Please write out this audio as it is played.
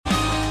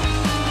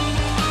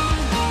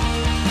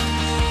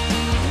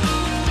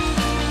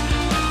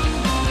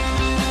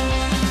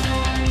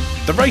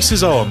The race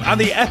is on, and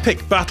the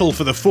epic battle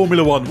for the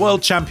Formula One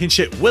World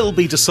Championship will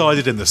be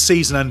decided in the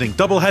season-ending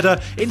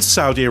doubleheader in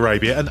Saudi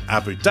Arabia and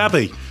Abu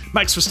Dhabi.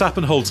 Max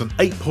Verstappen holds an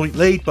 8-point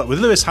lead, but with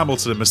Lewis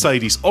Hamilton and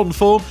Mercedes on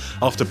form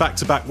after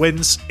back-to-back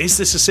wins, is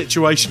this a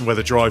situation where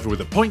the driver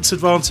with a points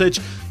advantage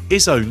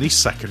is only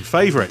second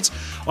favourite?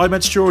 I'm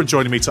Ed Straw, and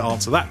joining me to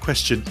answer that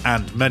question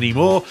and many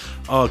more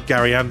are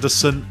Gary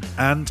Anderson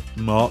and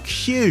Mark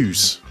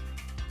Hughes.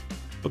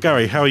 Well,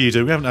 Gary, how are you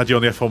doing? We haven't had you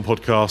on the F1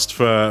 podcast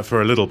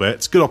for a little bit.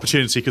 It's a good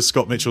opportunity because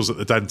Scott Mitchell's at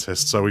the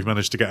dentist, so we've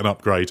managed to get an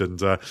upgrade and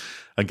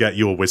get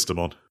your wisdom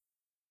on.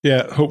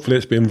 Yeah, hopefully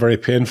it's been very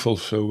painful.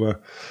 So,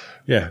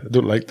 I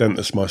don't like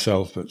dentists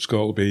myself, but Scott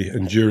will be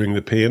enduring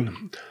the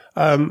pain.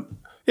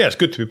 It's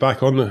good to be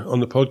back on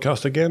the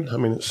podcast again. I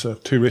mean, it's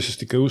 2 races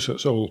to go, so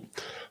it's all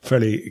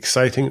fairly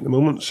exciting at the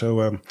moment. So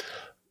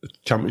the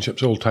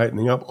championship's all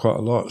tightening up quite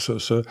a lot.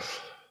 So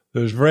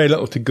there's very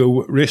little to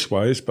go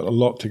race-wise, but a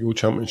lot to go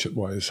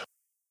championship-wise.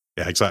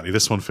 Yeah, exactly.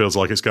 This one feels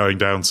like it's going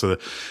down to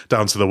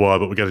the wire,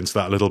 but we'll get into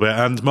that a little bit.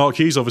 And Mark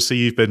Hughes, obviously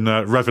you've been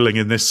revelling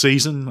in this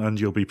season, and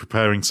you'll be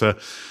preparing to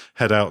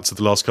head out to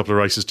the last couple of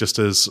races just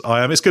as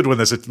I am. It's good when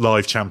there's a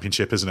live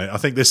championship, isn't it? I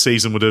think this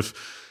season would have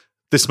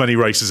this many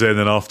races in,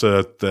 and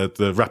after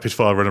the rapid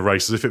fire run of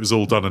races, if it was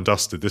all done and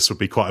dusted, this would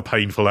be quite a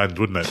painful end,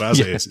 wouldn't it? But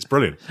as it is, it's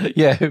brilliant.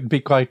 Yeah, it would be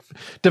quite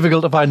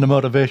difficult to find the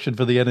motivation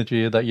for the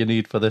energy that you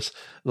need for this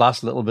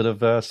last little bit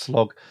of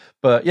slog.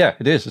 But yeah,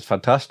 it is. It's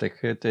fantastic.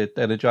 It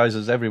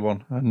energizes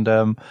everyone. And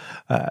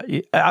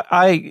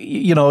I,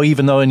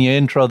 even though in your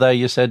intro there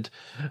you said,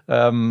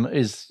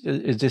 is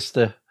this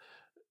the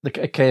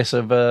case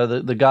of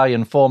the guy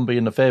in form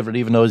being the favourite,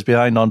 even though he's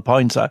behind on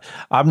points?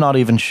 I'm not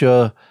even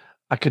sure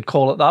I could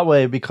call it that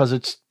way, because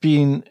it's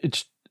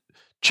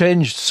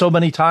changed so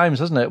many times,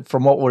 hasn't it,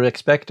 from what we're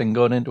expecting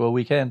going into a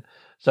weekend.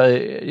 So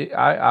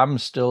I'm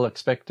still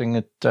expecting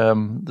it.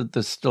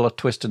 There's still a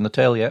twist in the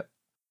tail yet.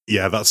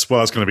 Yeah, that's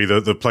going to be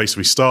the place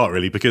we start,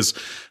 really, because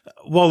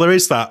while there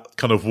is that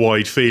kind of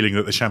wide feeling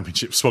that the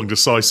championship swung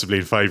decisively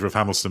in favour of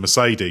Hamilton and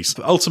Mercedes,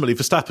 ultimately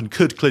Verstappen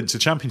could clinch the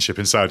championship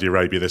in Saudi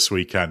Arabia this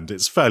weekend.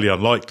 It's fairly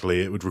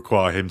unlikely. It would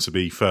require him to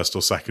be first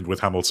or second,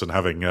 with Hamilton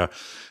having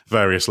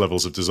various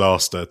levels of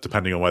disaster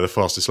depending on where the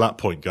fastest lap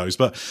point goes.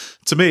 But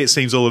to me, it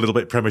seems all a little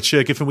bit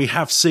premature, given we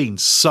have seen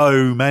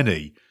so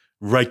many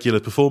regular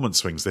performance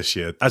swings this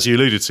year. As you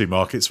alluded to,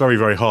 Mark, it's very,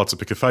 very hard to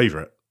pick a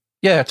favourite.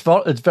 Yeah,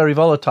 it's very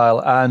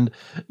volatile, and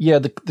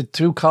the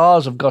two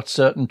cars have got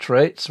certain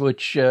traits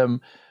which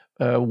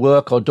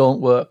work or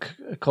don't work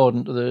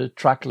according to the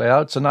track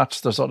layouts, and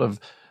that's the sort of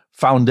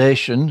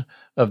foundation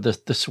of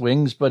the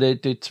swings. But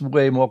it's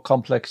way more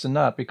complex than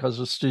that, because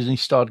as soon as you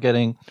start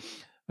getting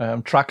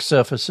track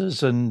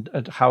surfaces and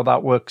how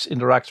that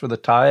interacts with the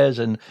tyres,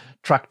 and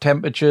track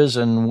temperatures,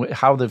 and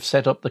how they've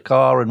set up the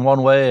car in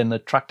one way and the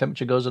track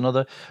temperature goes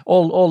another,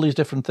 all these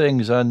different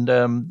things. And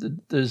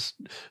there's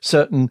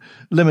certain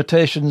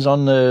limitations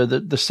on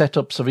the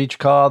setups of each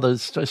car.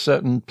 There's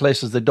certain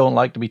places they don't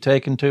like to be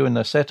taken to in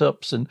their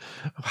setups, and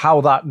how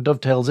that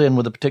dovetails in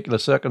with the particular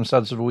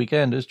circumstances of the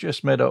weekend is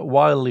just made it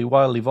wildly,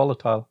 wildly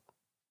volatile.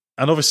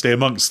 And obviously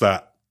amongst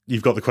that,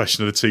 you've got the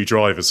question of the two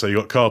drivers. So you've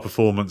got car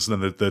performance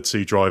and then the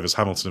two drivers,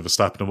 Hamilton and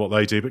Verstappen, and what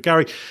they do. But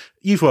Gary,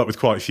 you've worked with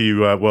quite a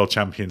few world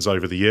champions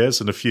over the years,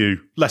 and a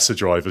few lesser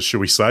drivers, shall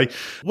we say.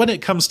 When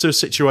it comes to a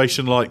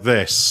situation like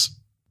this,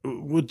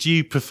 would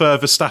you prefer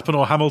Verstappen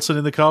or Hamilton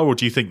in the car, or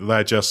do you think that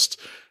they're just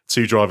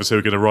two drivers who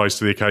are going to rise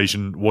to the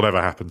occasion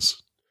whatever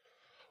happens?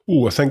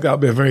 Oh, I think that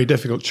would be a very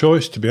difficult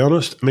choice, to be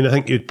honest. I mean, I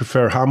think you'd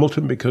prefer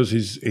Hamilton because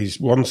he's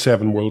won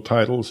 7 world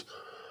titles.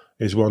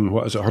 He's won,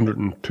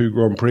 102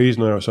 Grand Prix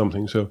now or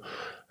something. So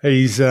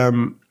he's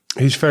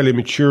fairly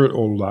mature at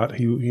all that.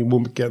 He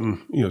won't be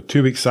getting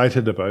too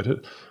excited about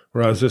it.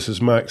 Whereas this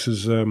is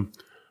Max's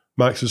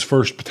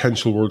first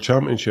potential world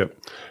championship.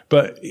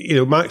 But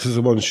Max is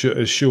the one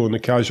is showing the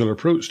casual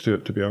approach to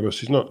it. To be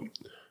honest,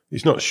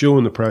 he's not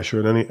showing the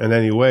pressure in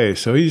any way.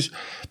 So he's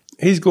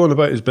going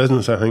about his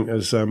business, I think,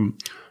 as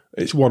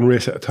it's one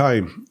race at a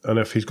time, and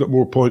if he's got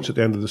more points at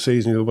the end of the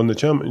season, he'll win the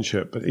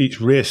championship. But each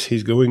race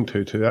he's going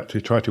to actually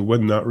try to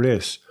win that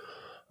race,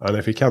 and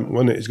if he can't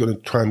win it, he's going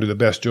to try and do the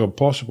best job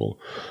possible.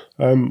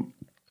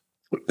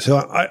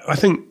 So I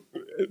think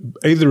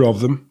either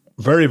of them,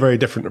 very, very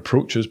different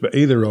approaches, but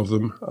either of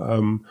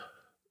them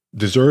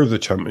deserve the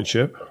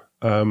championship.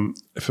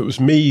 If it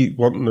was me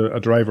wanting a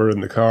driver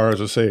in the car,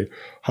 as I say,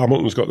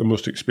 Hamilton's got the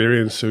most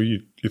experience, so you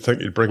think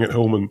he'd bring it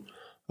home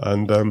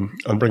and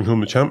bring home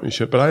the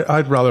championship. But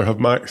I'd rather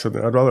have Max, and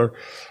I'd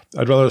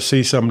rather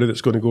see somebody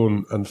that's going to go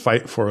and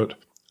fight for it,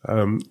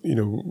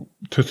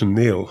 tooth and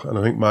nail. And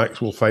I think Max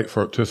will fight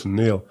for it tooth and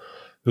nail.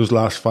 Those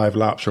last 5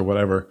 laps or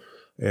whatever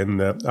in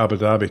Abu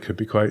Dhabi could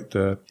be quite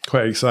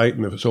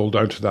exciting if it's all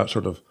down to that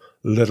sort of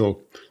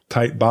little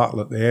tight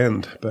battle at the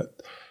end. But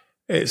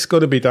it's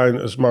going to be down,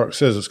 as Mark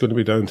says, it's going to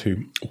be down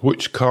to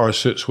which car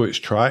suits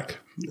which track.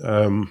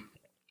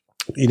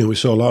 We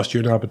saw last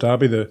year in Abu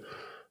Dhabi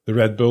the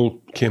Red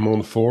Bull came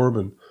on form,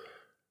 and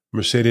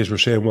Mercedes were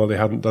saying, well, they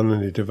hadn't done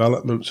any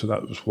development, so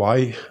that was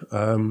why.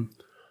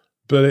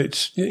 But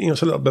it's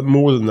it's a little bit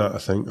more than that. I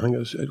think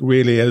it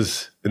really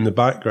is in the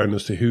background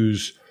as to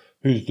who's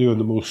doing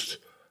the most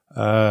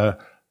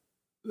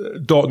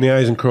dotting the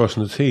I's and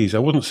crossing the T's. I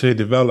wouldn't say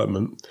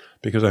development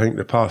because I think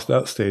they're past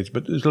that stage,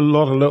 but there's a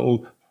lot of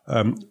little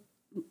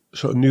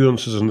sort of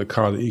nuances in the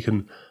car that you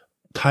can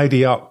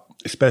tidy up,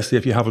 especially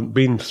if you haven't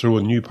been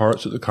throwing new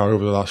parts at the car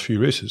over the last few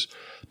races,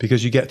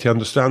 because you get to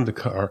understand the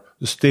car,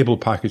 the stable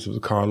package of the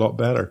car a lot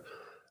better.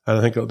 And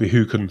I think it'll be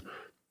who can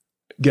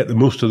get the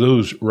most of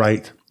those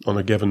right on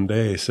a given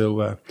day.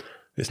 So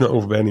it's not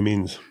over by any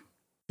means.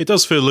 It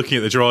does feel, looking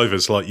at the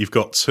drivers, like you've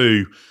got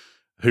two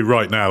who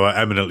right now are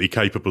eminently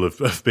capable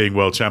of being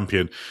world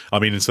champion. I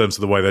mean, in terms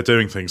of the way they're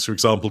doing things. For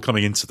example,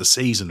 coming into the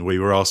season, we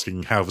were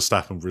asking how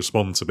Verstappen would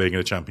respond to being in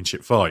a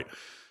championship fight.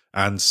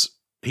 And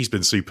he's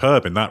been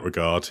superb in that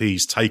regard.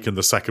 He's taken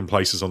the second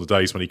places on the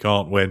days when he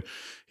can't win.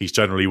 He's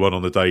generally won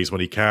on the days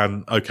when he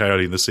can. Okay,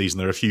 early in the season,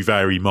 there are a few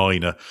very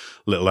minor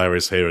little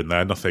errors here and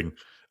there, nothing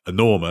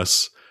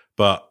enormous,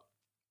 but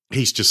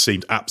he's just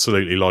seemed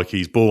absolutely like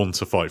he's born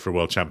to fight for a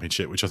world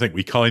championship, which I think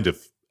we kind of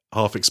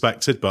half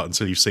expected, but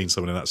until you've seen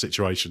someone in that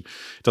situation,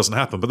 it doesn't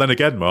happen. But then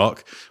again,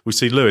 Mark, we've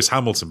seen Lewis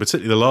Hamilton,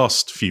 particularly the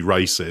last few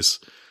races,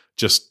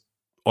 just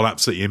on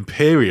absolutely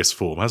imperious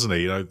form, hasn't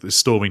he? The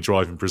storming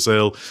drive in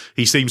Brazil,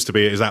 he seems to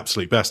be at his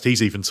absolute best.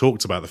 He's even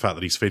talked about the fact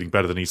that he's feeling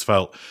better than he's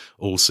felt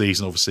all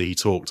season. Obviously, he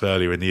talked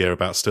earlier in the year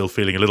about still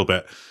feeling a little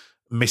bit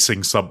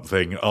missing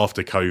something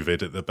after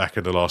COVID at the back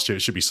end of last year.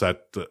 It should be said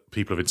that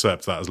people have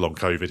interpreted that as long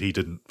COVID. He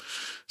didn't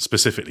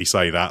specifically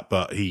say that,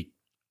 but he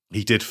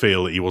did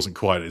feel that he wasn't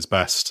quite at his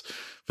best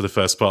for the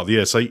first part of the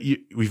year. So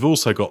we've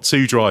also got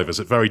two drivers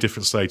at very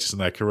different stages in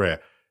their career,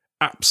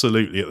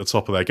 absolutely at the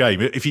top of their game.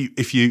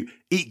 If you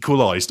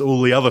equalised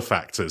all the other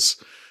factors,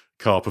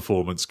 car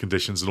performance,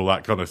 conditions and all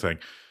that kind of thing,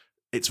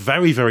 it's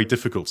very, very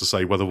difficult to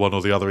say whether one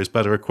or the other is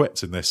better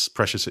equipped in this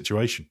pressure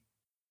situation.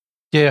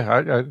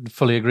 Yeah, I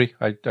fully agree.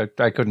 I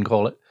couldn't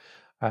call it.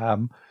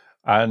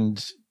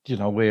 And,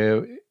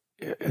 we're,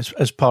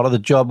 as part of the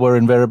job, we're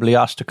invariably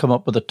asked to come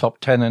up with a top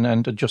 10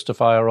 and to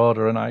justify our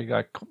order. And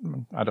I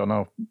don't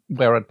know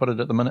where I'd put it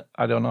at the minute.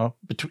 I don't know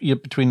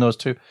between those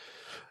two.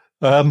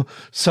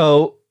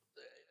 So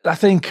I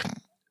think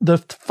the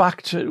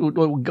fact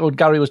what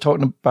Gary was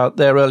talking about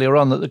there earlier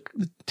on, that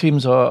the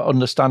teams are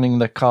understanding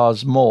their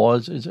cars more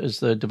as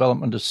the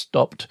development has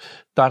stopped,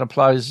 that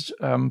applies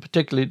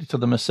particularly to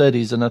the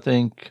Mercedes. And I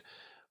think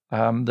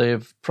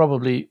they've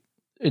probably,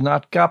 in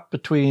that gap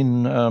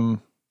between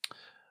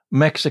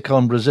Mexico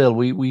and Brazil,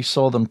 we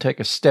saw them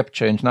take a step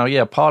change. Now,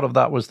 yeah, part of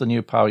that was the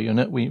new power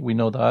unit. We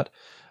know that.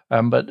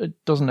 But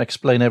it doesn't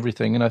explain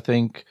everything. And I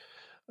think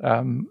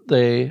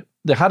they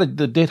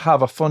did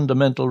have a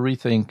fundamental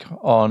rethink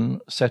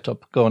on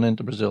setup going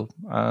into Brazil,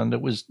 and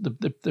it was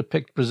they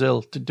picked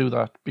Brazil to do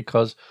that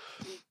because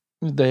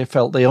they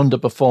felt they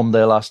underperformed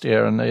there last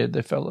year, and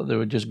they felt that they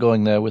were just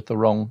going there with the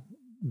wrong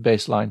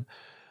baseline.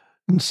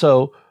 And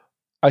so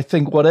I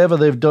think whatever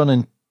they've done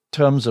in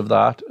terms of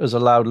that has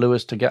allowed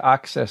Lewis to get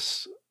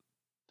access.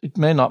 It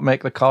may not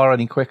make the car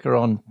any quicker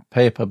on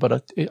paper,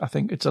 but I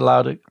think it's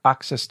allowed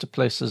access to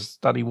places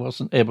that he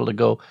wasn't able to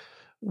go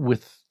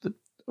with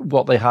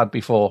what they had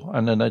before.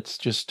 And then it's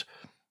just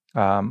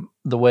the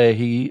way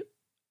he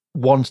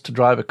wants to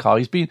drive a car.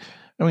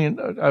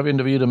 I've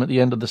interviewed him at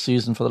the end of the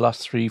season for the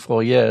last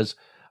 3-4 years,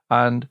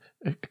 and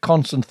a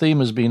constant theme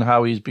has been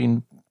how he's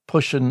been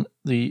pushing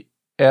the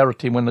aero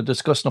team when they're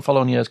discussing the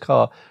following year's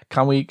car.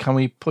 Can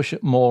we push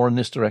it more in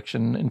this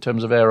direction in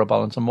terms of aero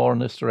balance, and more in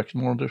this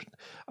direction, more in this?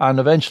 And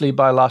eventually,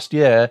 by last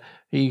year,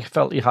 he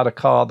felt he had a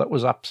car that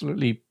was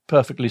absolutely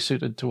perfectly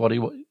suited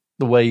to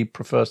the way he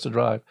prefers to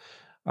drive.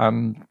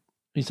 And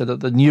he said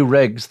that the new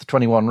regs, the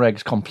 21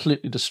 regs,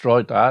 completely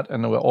destroyed that,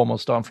 and they were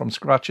almost done from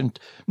scratch. And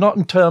not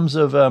in terms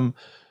of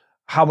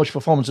how much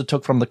performance it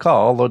took from the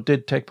car, although it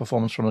did take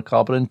performance from the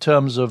car, but in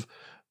terms of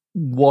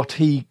what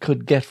he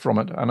could get from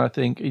it. And I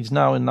think he's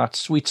now in that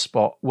sweet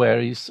spot where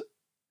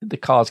the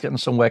car's getting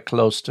somewhere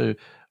close to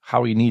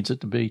how he needs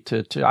it to be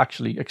to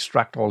actually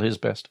extract all his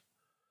best.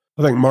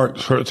 I think, Mark,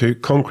 sort of to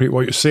concrete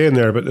what you're saying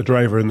there about the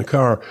driver and the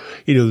car,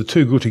 the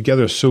two go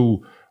together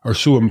are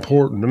so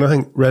important. And I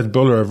think Red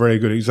Bull are a very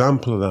good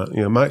example of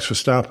that. Max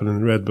Verstappen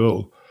in Red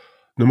Bull,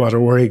 no matter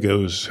where he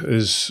goes,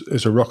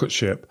 is a rocket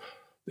ship.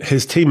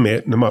 His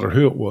teammate, no matter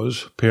who it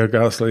was, Pierre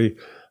Gasly,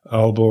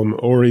 Albon,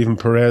 or even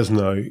Perez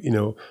now,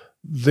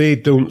 they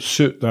don't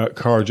suit that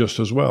car just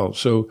as well.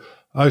 So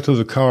out of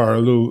the car,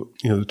 although,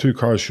 the two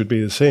cars should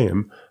be the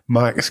same,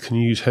 Max can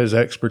use his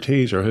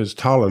expertise or his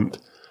talent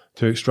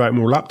to extract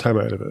more lap time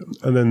out of it.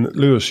 And then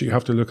Lewis, you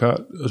have to look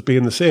at as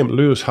being the same.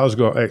 Lewis has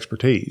got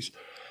expertise,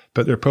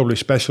 but they're probably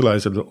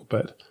specialised a little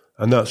bit.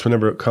 And that's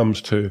whenever it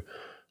comes to,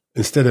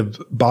 instead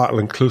of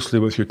battling closely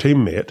with your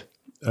teammate,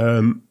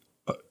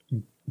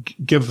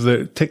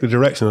 take the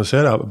direction of the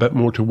setup a bit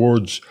more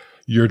towards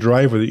your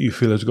driver that you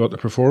feel has got the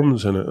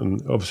performance in it.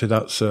 And obviously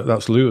that's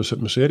Lewis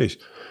at Mercedes.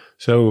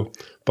 So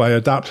by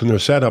adapting their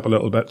setup a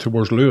little bit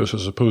towards Lewis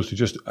as opposed to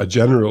just a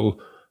general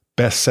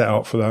best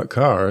setup for that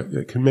car,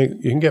 you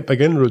can get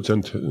big inroads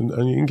into it,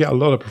 and you can get a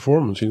lot of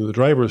performance. The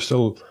driver is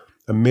still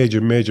a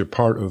major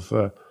part of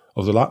the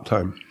lap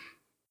time.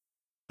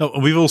 Oh,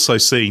 and we've also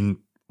seen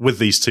with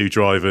these two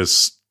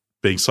drivers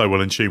being so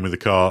well in tune with the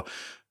car,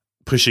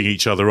 pushing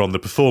each other on, the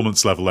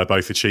performance level they're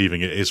both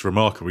achieving, it is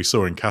remarkable. We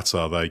saw in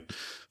Qatar, they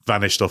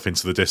vanished off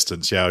into the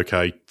distance. Yeah,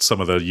 okay, some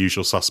of the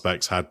usual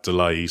suspects had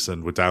delays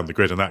and were down the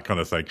grid and that kind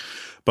of thing.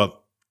 But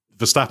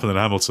Verstappen and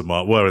Hamilton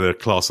were in a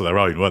class of their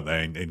own, weren't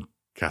they, in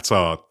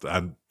Qatar?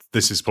 And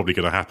this is probably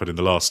going to happen in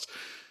the last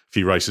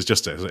few races,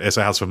 just as it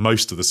has for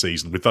most of the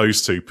season, with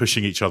those two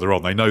pushing each other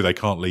on. They know they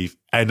can't leave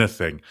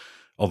anything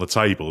on the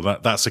table.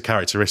 That's a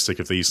characteristic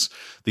of these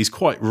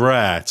quite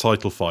rare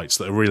title fights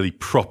that are really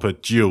proper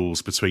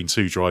duels between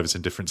two drivers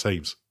in different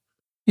teams.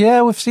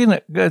 Yeah, we've seen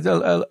it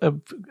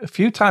a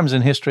few times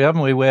in history,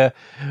 haven't we, where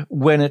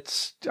when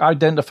it's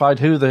identified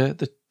who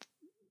the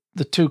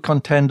two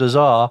contenders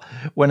are,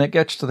 when it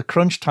gets to the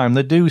crunch time,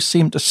 they do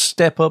seem to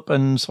step up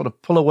and sort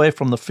of pull away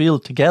from the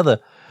field together.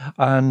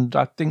 And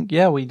I think,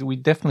 yeah, we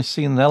definitely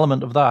seen an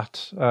element of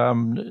that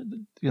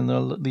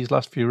in these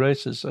last few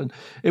races. And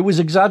it was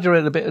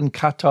exaggerated a bit in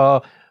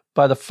Qatar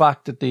by the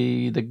fact that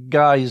the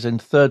guys in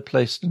third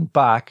place and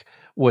back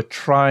were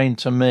trying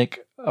to make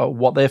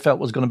what they felt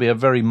was going to be a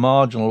very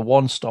marginal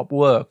one-stop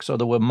work. So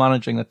they were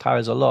managing the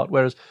tyres a lot,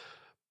 whereas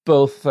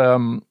both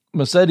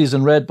Mercedes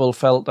and Red Bull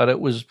felt that it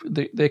was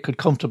they could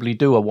comfortably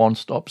do a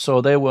one-stop,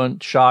 so they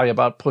weren't shy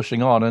about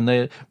pushing on, and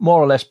they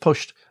more or less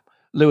pushed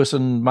Lewis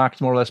and Max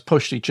more or less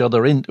pushed each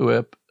other into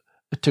a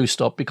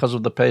two-stop because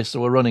of the pace they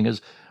were running,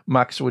 as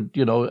Max would,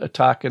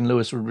 attack and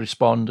Lewis would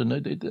respond,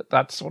 and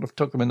that sort of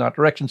took them in that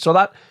direction. So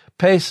that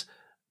pace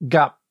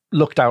gap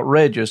looked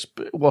outrageous,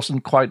 but it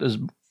wasn't quite as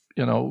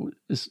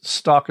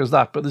stark as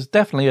that. But there's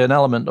definitely an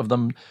element of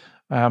them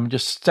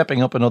just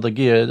stepping up another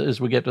gear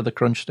as we get to the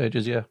crunch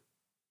stages, yeah.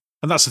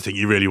 And that's the thing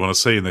you really want to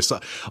see in this.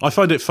 I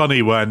find it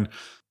funny when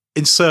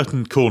in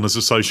certain corners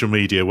of social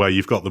media where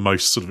you've got the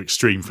most sort of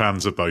extreme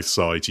fans of both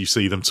sides, you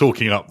see them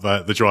talking up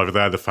the driver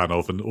they're the fan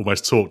of and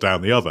almost talk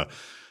down the other.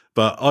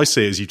 But I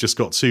see it as you've just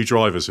got two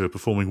drivers who are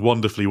performing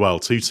wonderfully well,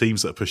 two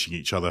teams that are pushing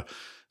each other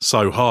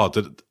so hard.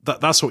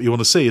 That's what you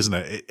want to see, isn't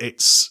it?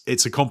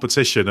 It's a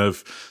competition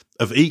of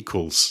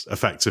equals,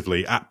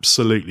 effectively,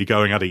 absolutely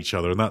going at each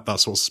other, and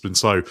that's what's been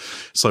so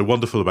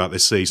wonderful about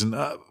this season.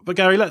 But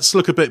Gary, let's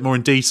look a bit more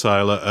in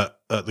detail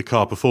at the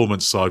car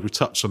performance side. We've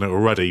touched on it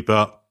already,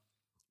 but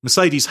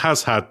Mercedes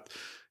has had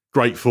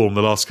great form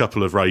the last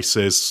couple of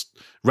races.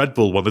 Red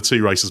Bull won the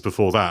two races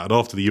before that, and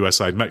after the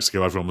USA and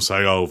Mexico, everyone was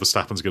saying, oh,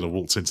 Verstappen's going to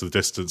waltz into the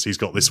distance, he's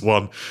got this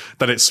one.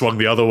 Then it swung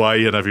the other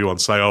way, and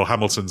everyone's saying, oh,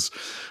 Hamilton's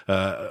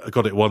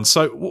got it won.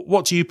 So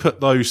what do you put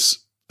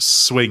those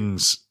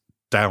swings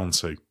down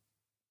to?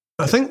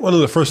 I think one of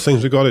the first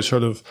things we've got to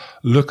sort of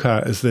look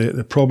at is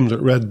the problems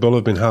that Red Bull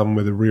have been having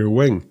with the rear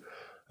wing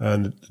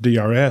and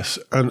DRS,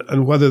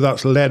 and whether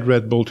that's led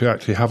Red Bull to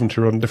actually having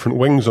to run different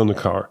wings on the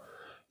car.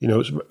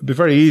 It'd be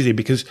very easy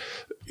because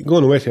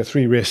going away to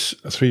three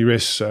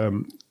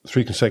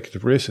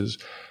consecutive races,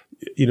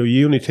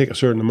 you only take a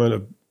certain amount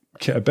of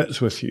kit of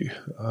bits with you,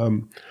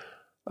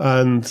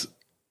 and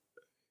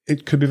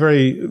it could be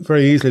very,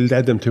 very easily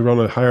led them to run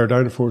a higher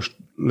downforce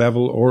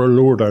level or a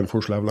lower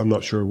downforce level. I'm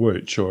not sure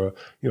which, or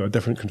a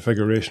different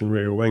configuration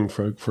rear wing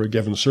for a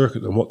given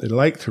circuit than what they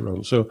like to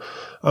run. So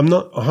I'm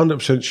not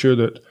 100% sure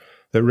that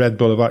Red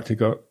Bull have actually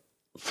got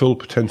full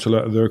potential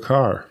out of their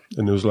car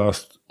in those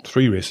last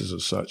three races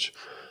as such,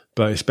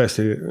 but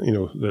especially in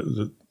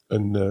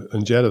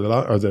Jeddah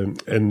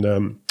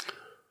the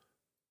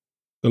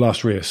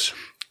last race.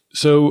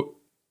 So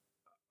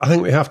I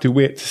think we have to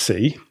wait to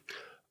see.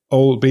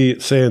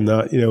 Albeit saying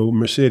that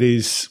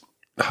Mercedes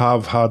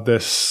have had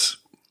this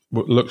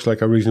what looks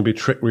like a reasonably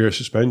trick rear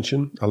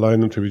suspension,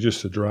 allowing them to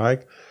reduce the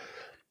drag,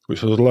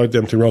 which has allowed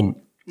them to run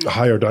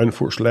higher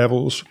downforce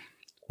levels,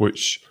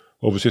 which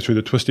obviously through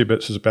the twisty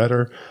bits is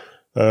better.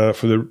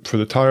 For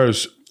the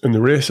tyres in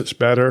the race, it's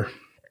better.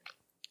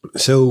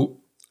 So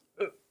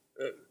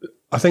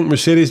I think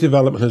Mercedes'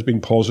 development has been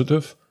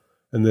positive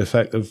in the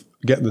effect of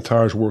getting the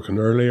tyres working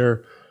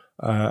earlier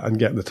and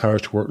getting the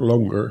tyres to work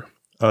longer,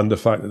 and the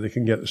fact that they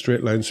can get the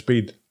straight line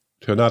speed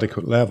to an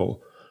adequate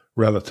level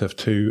relative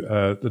to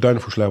the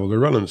downforce level they're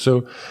running.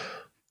 So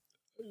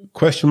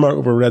question mark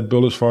over Red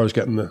Bull as far as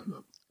getting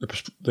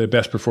the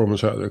best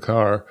performance out of their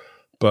car,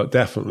 but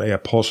definitely a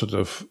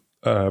positive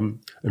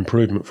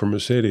improvement for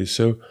Mercedes.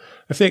 So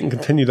if they can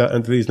continue that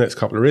into these next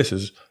couple of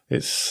races,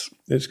 it's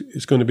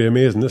going to be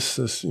amazing.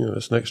 This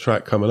next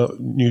track coming up,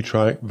 new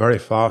track, very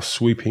fast,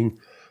 sweeping.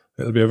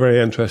 It'll be very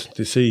interesting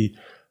to see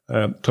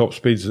top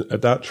speeds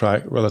at that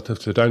track relative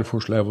to the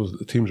downforce levels that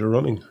the teams are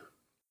running.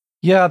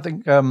 Yeah, I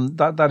think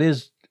that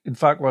is in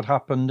fact what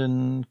happened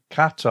in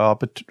Qatar,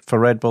 but for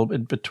Red Bull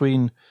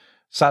between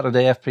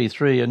Saturday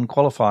FP3 and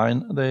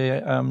qualifying,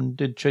 they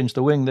did change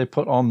the wing. They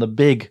put on the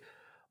big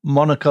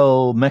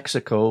Monaco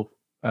Mexico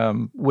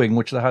wing,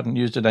 which they hadn't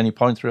used at any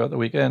point throughout the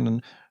weekend,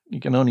 and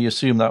you can only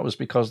assume that was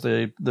because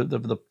the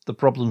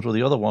problems with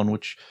the other one,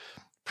 which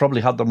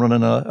probably had them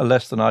running a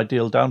less than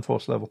ideal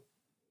downforce level.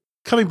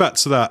 Coming back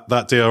to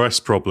that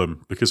DRS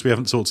problem, because we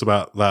haven't talked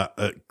about that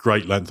at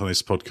great length on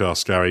this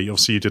podcast, Gary.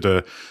 Obviously, you did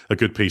a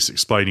good piece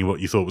explaining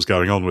what you thought was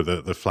going on with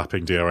the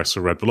flapping DRS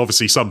for Red Bull.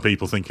 Obviously, some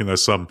people thinking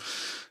there's some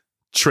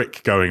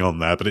trick going on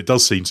there, but it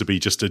does seem to be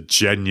just a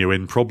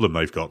genuine problem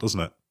they've got,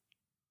 doesn't it?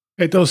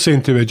 It does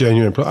seem to be a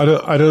genuine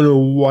problem. I don't know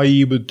why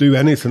you would do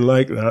anything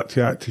like that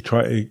to actually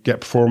try to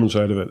get performance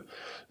out of it,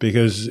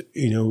 because,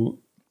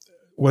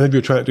 whenever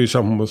you're trying to do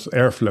something with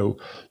airflow,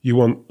 you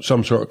want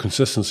some sort of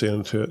consistency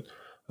into it.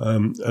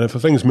 And if a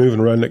thing's moving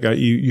around like that,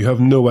 you have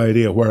no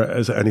idea where it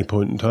is at any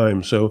point in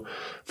time. So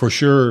for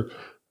sure,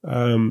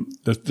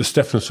 the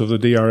stiffness of the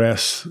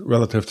DRS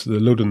relative to the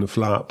load in the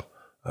flap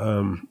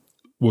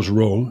was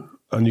wrong.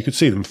 And you could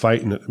see them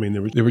fighting it. I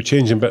mean, they were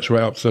changing bits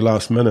right up to the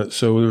last minute.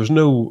 So there was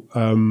no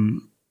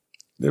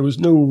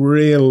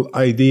real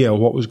idea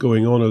what was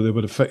going on, or they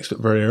would have fixed it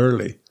very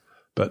early.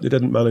 But they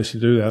didn't manage to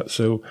do that.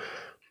 So,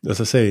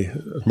 as I say,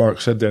 as Mark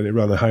said there, they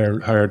ran a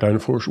higher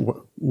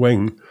downforce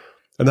wing.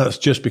 And that's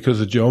just because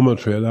the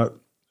geometry of that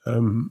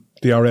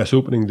DRS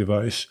opening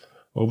device,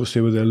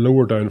 obviously with a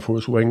lower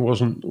downforce wing,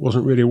 wasn't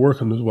really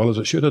working as well as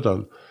it should have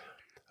done.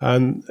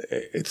 And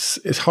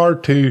it's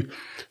hard to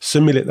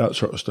simulate that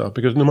sort of stuff,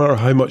 because no matter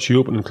how much you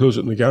open and close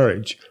it in the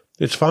garage,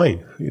 it's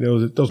fine.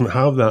 It doesn't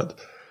have that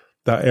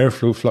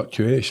airflow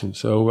fluctuation.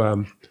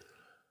 So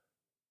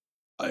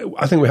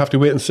I think we have to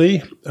wait and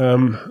see.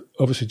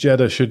 Obviously,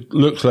 Jeddah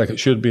looks like it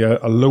should be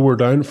a lower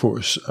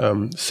downforce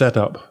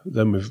setup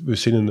than we've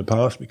seen in the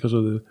past, because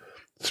of the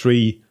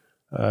 3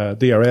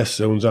 DRS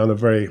zones and a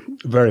very,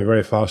 very,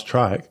 very fast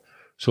track.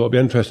 So it'll be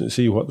interesting to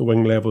see what the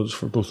wing levels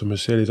for both the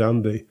Mercedes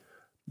and the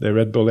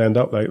Red Bull end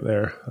up like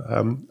there.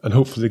 And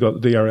hopefully they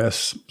got the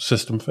DRS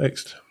system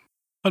fixed.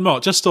 And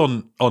Mark, just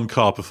on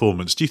car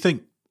performance, do you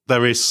think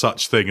there is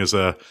such thing as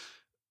a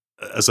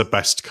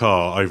best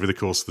car over the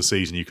course of the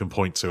season you can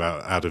point to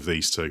out of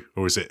these two?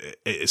 Or is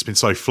it's been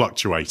so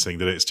fluctuating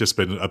that it's just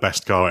been a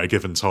best car at a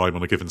given time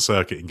on a given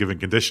circuit in given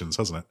conditions,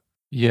 hasn't it?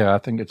 Yeah, I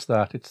think it's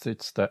that.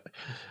 It's that.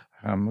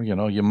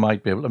 You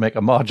might be able to make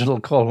a marginal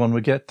call when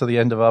we get to the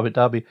end of Abu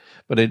Dhabi,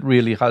 but it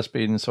really has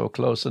been so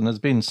close. And there's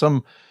been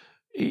some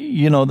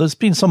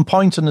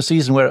points in the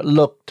season where it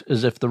looked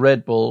as if the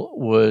Red Bull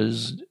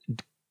was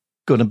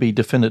going to be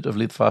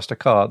definitively the faster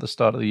car at the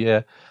start of the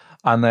year.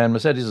 And then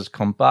Mercedes has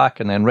come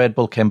back, and then Red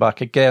Bull came back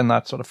again,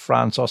 that sort of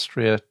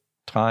France-Austria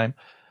time.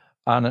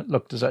 And it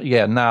looked as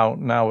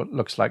now it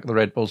looks like the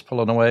Red Bull's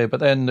pulling away. But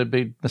then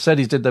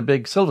Mercedes did the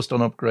big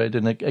Silverstone upgrade,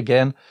 and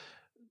again,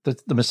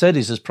 the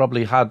Mercedes has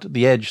probably had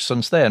the edge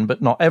since then,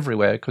 but not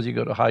everywhere, because you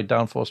go to a high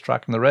downforce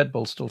track and the Red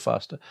Bull's still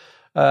faster.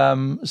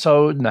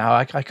 So no,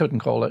 I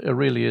couldn't call it. It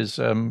really is.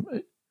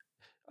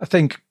 I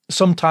think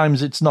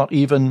sometimes it's not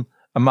even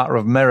a matter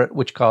of merit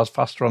which car's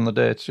faster on the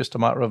day. It's just a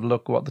matter of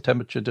look what the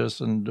temperature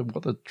does and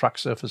what the track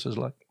surface is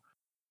like.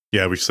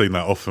 Yeah, we've seen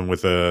that often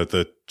with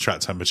the track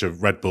temperature.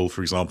 Red Bull,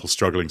 for example,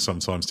 struggling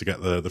sometimes to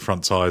get the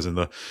front tyres in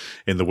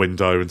the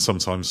window, and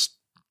sometimes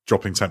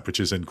dropping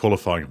temperatures in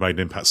qualifying made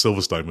an impact.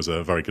 Silverstone was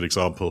a very good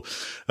example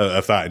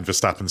of that in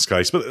Verstappen's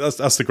case. But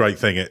that's the great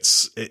thing.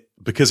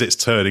 Because it's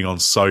turning on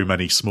so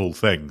many small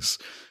things,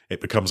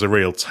 it becomes a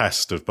real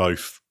test of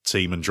both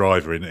team and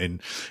driver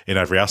in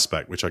every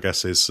aspect, which I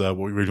guess is what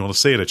we really want to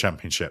see in a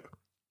championship.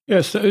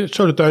 Yes, it's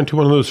sort of down to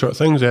one of those sort of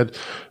things, Ed.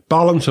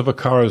 Balance of a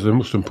car is the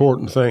most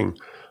important thing.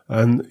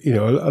 And,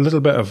 a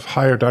little bit of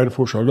higher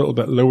downforce or a little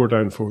bit lower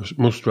downforce,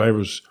 most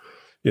drivers,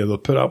 they'll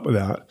put up with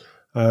that.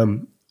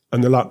 And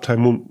the lap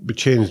time won't be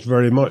changed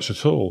very much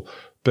at all.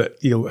 But,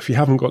 if you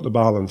haven't got the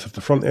balance, if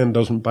the front end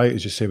doesn't bite,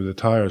 as you say, with the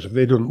tyres, if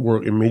they don't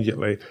work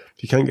immediately,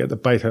 if you can't get the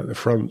bite out of the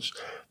fronts,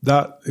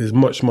 that is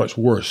much, much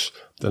worse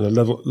than a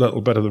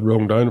little bit of the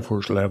wrong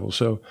downforce level.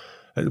 So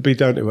it'll be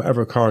down to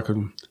whatever car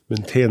can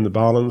maintain the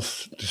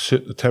balance to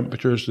suit the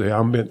temperatures, the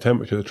ambient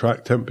temperature, the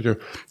track temperature.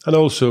 And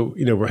also,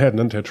 we're heading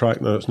into a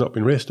track now that's not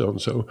been raced on,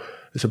 so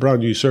it's a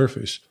brand new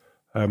surface.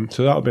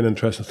 So that'll be an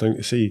interesting thing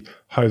to see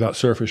how that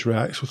surface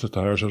reacts with the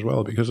tyres as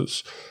well, because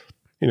it's,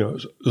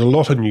 there's a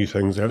lot of new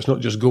things there. It's not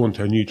just going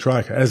to a new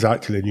track. It is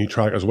actually a new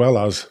track as well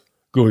as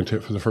going to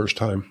it for the first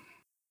time.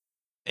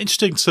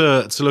 Interesting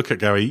to look at,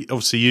 Gary.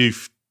 Obviously,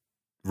 you've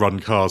run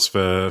cars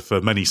for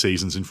many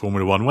seasons in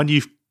Formula One. When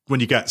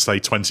you get, say,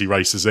 20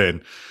 races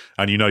in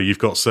and you've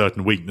got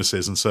certain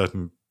weaknesses and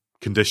certain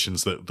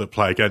conditions that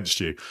play against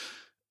you,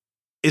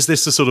 is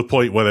this the sort of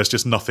point where there's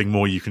just nothing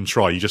more you can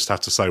try? You just have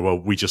to say, well,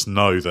 we just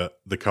know that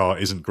the car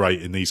isn't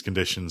great in these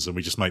conditions and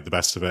we just make the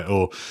best of it?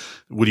 Or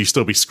will you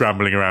still be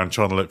scrambling around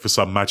trying to look for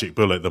some magic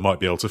bullet that might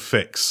be able to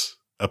fix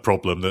a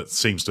problem that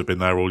seems to have been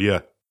there all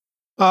year?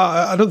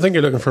 I don't think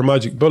you're looking for a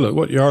magic bullet.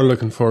 What you are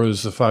looking for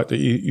is the fact that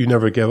you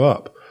never give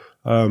up.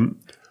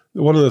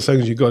 One of the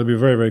things you've got to be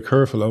very, very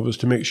careful of is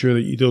to make sure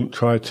that you don't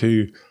try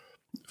to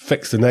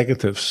fix the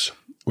negatives,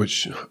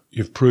 which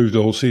you've proved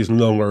all season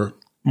long are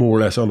more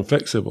or less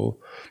unfixable,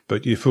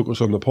 but you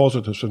focus on the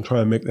positives and try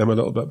and make them a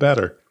little bit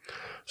better.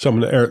 Something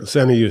that Eric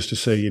Senna used to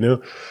say,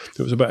 it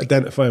was about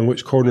identifying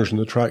which corners in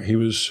the track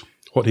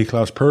what he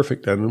classed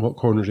perfect in and what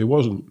corners he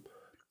wasn't.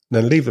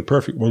 then leave the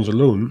perfect ones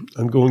alone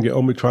and go and get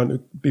on with trying to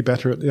be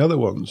better at the other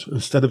ones.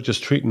 Instead of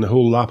just treating the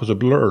whole lap as a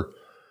blur,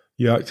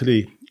 you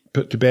actually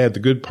put to bed the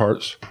good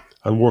parts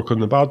and work on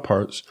the bad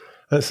parts.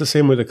 And it's the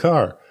same with the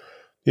car.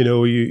 You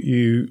know,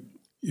 you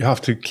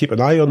have to keep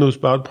an eye on those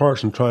bad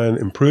parts and try and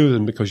improve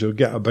them because you'll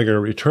get a bigger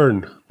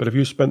return. But if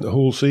you spent the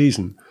whole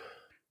season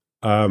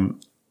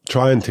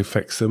trying to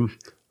fix them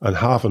and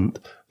haven't,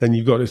 then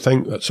you've got to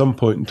think at some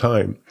point in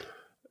time,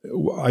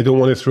 I don't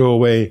want to throw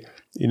away,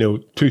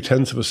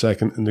 0.2 of a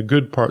second in the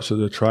good parts of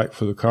the track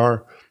for the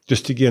car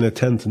just to gain a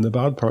tenth in the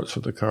bad parts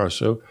of the car.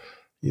 So,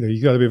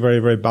 you got to be very,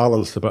 very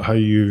balanced about how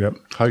you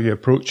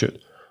approach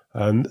it.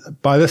 And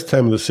by this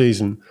time of the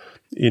season,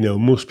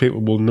 most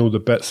people will know the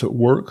bits that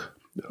work,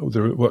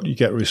 what you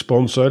get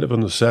response out of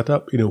on the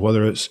setup,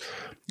 whether it's,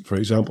 for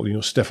example,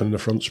 stiffening the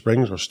front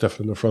springs or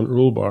stiffening the front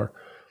roll bar.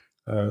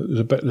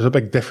 There's a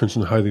big difference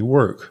in how they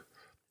work,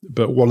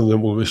 but one of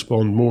them will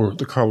respond more,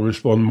 the car will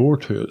respond more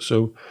to it.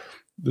 So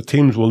the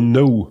teams will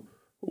know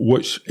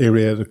which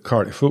area of the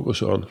car to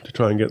focus on to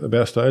try and get the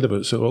best out of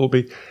it. So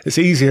it's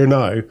easier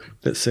now,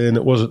 let's say, than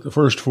it was at the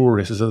first 4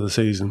 races of the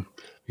season.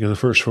 Because the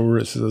first 4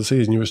 races of the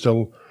season, you were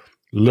still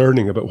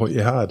learning about what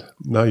you had.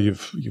 Now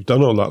you've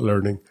done all that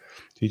learning.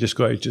 You just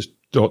got to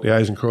dot the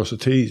I's and cross the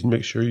T's and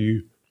make sure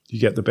you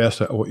get the best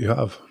out of what you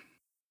have.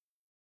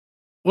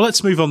 Well,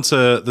 let's move on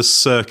to the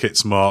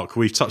circuits, Mark.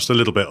 We've touched a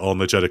little bit on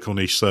the Jeddah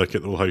Corniche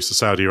circuit that will host the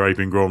Saudi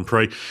Arabian Grand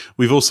Prix.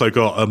 We've also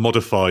got a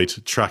modified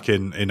track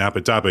in Abu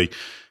Dhabi.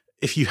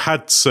 If you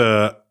had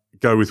to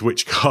go with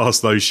which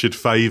cars those should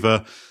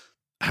favour,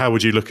 how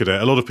would you look at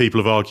it? A lot of people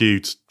have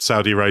argued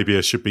Saudi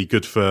Arabia should be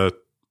good for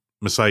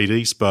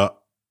Mercedes, but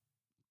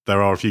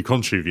there are a few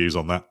contrary views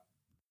on that.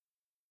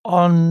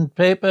 On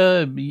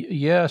paper,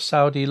 yeah,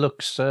 Saudi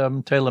looks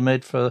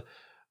tailor-made for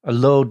a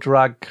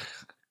low-drag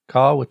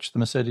car, which the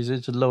Mercedes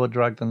is, a lower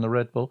drag than the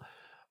Red Bull.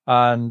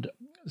 And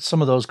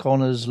some of those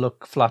corners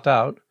look flat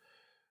out.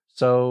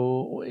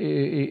 So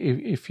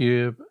if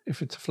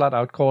it's a flat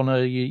out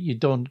corner, you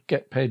don't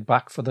get paid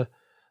back for the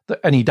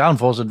any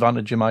downforce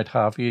advantage you might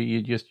have.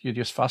 You're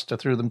just faster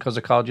through them because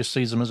the car just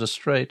sees them as a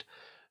straight.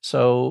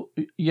 So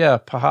yeah,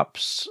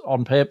 perhaps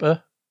on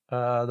paper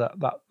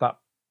that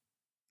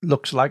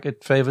looks like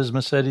it favours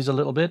Mercedes a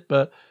little bit,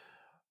 but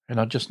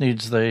just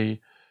needs the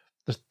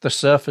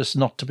surface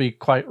not to be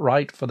quite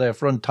right for their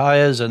front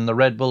tyres and the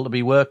Red Bull to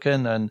be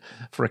working, and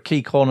for a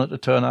key corner to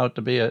turn out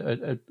to be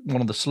a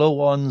one of the slow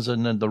ones,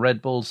 and then the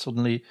Red Bull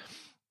suddenly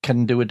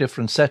can do a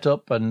different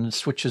setup and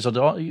switches it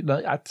on.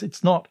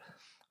 It's not.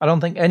 I don't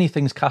think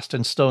anything's cast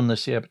in stone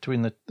this year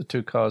between the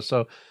two cars.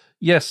 So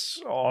yes,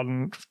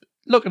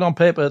 looking on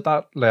paper at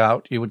that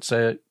layout, you would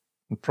say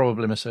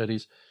probably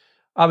Mercedes.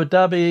 Abu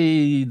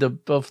Dhabi,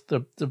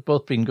 they've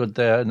both been good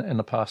there in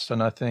the past,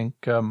 and I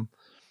think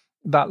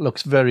that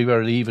looks very,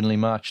 very evenly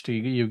matched.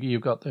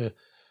 You've got the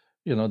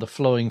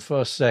flowing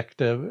first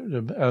sector,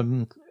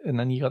 and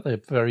then you got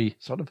the very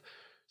sort of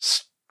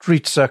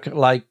street circuit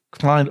like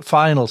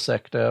final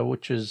sector,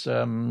 which is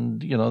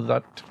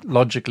that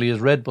logically is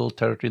Red Bull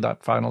territory,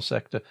 that final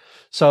sector.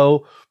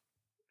 So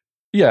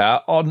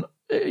yeah, on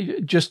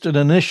just an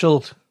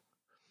initial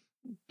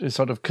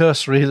sort of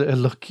cursory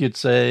look, you'd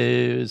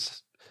say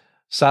is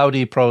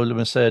Saudi probably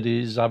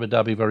Mercedes, Abu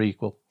Dhabi very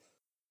equal.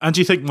 And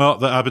do you think,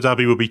 Mark, that Abu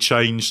Dhabi will be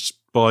changed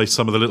by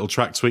some of the little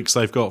track tweaks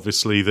they've got?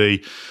 Obviously,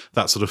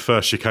 that sort of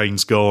first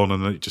chicane's gone,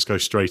 and it just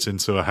goes straight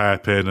into a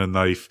hairpin, and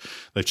they've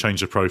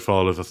changed the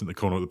profile of, I think, the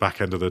corner at the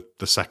back end of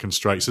the second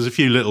straight. So there's a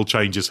few little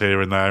changes here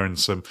and there, and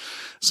some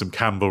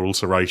camber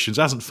alterations.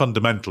 It hasn't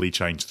fundamentally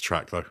changed the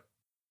track, though.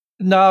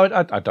 No,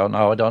 I don't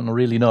know. I don't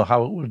really know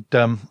how it would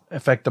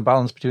affect the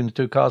balance between the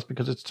two cars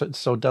because it's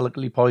so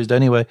delicately poised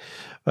anyway.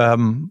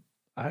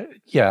 I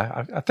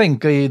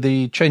think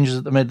the changes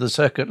that they made to the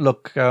circuit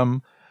look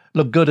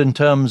good in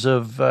terms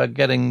of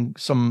getting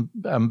some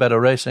better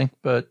racing,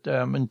 but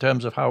in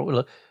terms of how it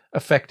will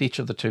affect each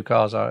of the two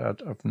cars, I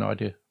have no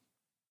idea.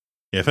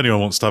 Yeah, if anyone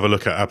wants to have a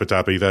look at Abu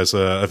Dhabi, there's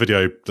a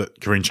video that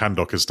Karine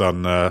Chandok has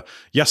done,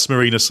 Yas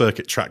Marina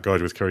Circuit Track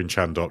Guide with Karine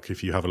Chandok.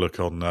 If you have a look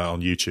on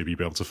YouTube, you'll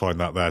be able to find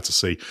that there to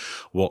see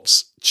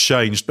what's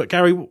changed. But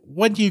Gary,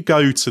 when you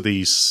go to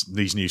these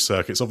new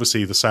circuits,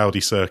 obviously the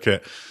Saudi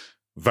circuit,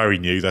 very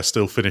new, they're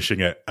still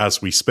finishing it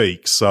as we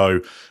speak. So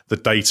the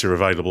data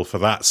available for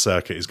that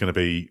circuit is going to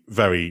be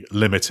very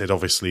limited.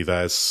 Obviously,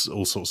 there's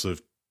all sorts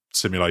of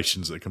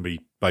simulations that can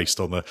be based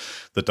on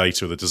the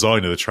data of the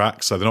design of the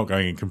track, so they're not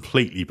going in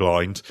completely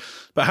blind.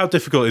 But how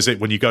difficult is it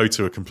when you go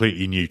to a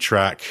completely new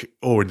track,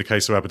 or in the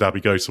case of Abu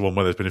Dhabi, go to one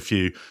where there's been a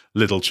few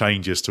little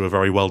changes to a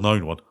very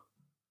well-known one?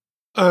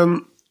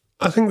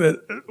 I think that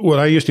what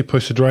I used to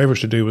push the drivers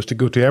to do was to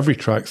go to every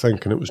track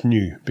thinking it was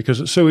new,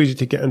 because it's so easy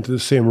to get into the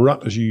same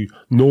rut as you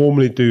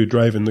normally do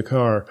driving the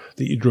car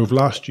that you drove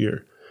last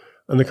year.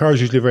 And the car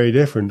is usually very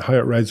different. How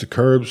it rides the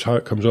curbs, how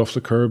it comes off the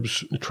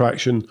curbs, the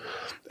traction,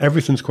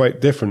 everything's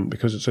quite different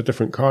because it's a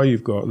different car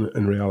you've got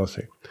in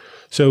reality.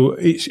 So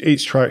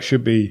each track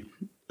should be,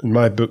 in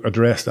my book,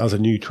 addressed as a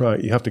new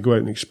track. You have to go out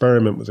and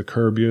experiment with the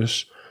curb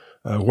use,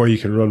 where you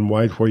can run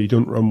wide, where you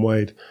don't run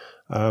wide.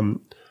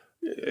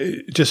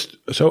 just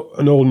so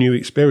an all new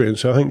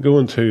experience. So I think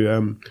going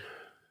to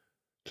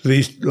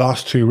these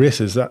last two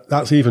races,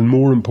 that's even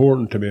more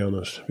important, to be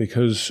honest,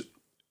 because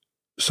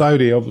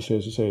Saudi, obviously,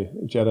 as I say,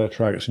 Jeddah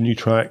track, it's a new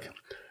track.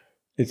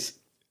 It's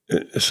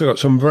got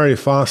some very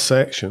fast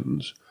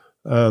sections,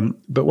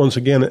 but once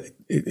again,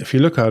 if you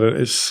look at it,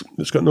 it's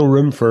got no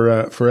room for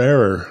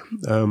error.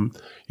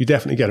 You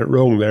definitely get it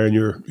wrong there, and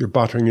you're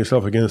battering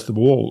yourself against the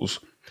walls.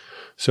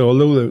 So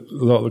although a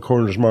lot of the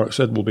corners, Mark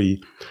said, will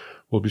be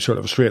sort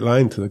of a straight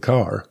line to the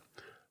car,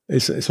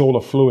 it's all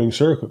a flowing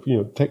circuit.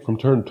 Take from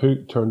turn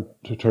 2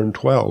 to turn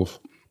 12.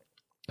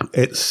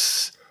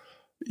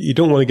 You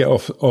don't want to get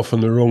off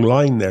on the wrong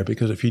line there,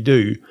 because if you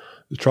do,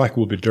 the track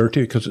will be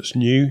dirty because it's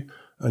new,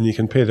 and you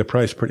can pay the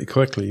price pretty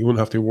quickly. You won't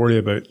have to worry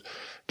about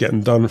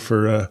getting done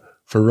for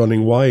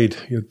running wide.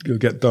 You'll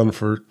get done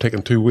for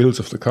taking two wheels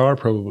off the car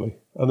probably.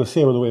 And the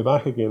same on the way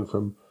back again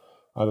from,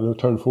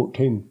 turn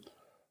 14,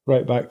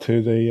 right back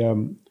to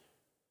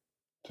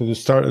the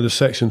start of the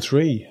section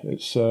 3.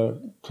 It's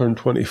turn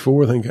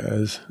 24, I think it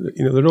is.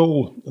 They're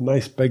all a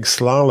nice big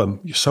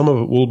slalom. Some of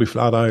it will be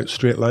flat out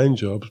straight line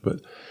jobs, but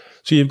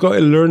so you've got to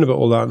learn about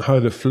all that and how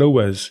the flow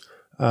is,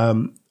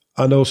 and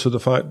also the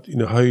fact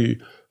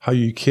how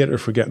you cater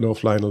for getting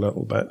offline a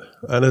little bit.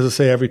 And as I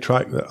say, every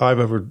track that I've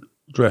ever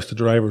addressed to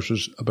drivers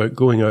is about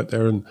going out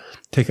there and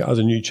take it as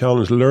a new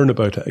challenge, learn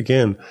about it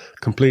again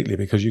completely,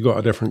 because you've got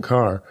a different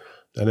car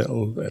and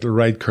it'll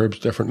ride curbs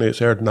differently. Its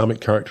aerodynamic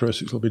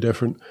characteristics will be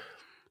different.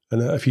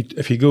 And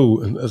if you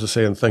go, and as I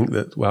say, and think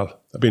that,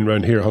 well, I've been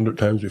around here 100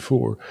 times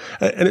before,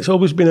 and it's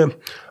always been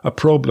a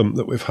problem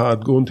that we've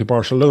had going to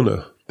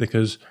Barcelona,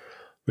 because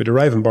we'd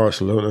arrive in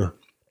Barcelona,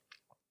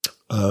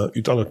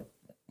 you'd done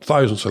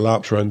thousands of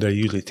laps around there,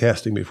 usually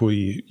testing before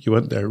you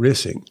went there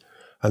racing,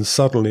 and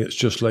suddenly it's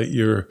just like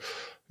you're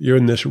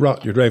in this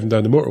rut. You're driving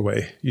down the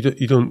motorway.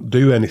 You don't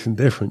do anything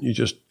different. You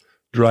just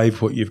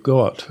drive what you've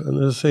got.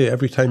 And as I say,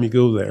 every time you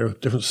go there,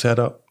 different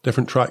setup,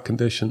 different track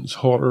conditions,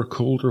 hotter,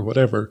 colder,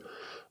 whatever,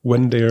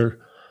 windier.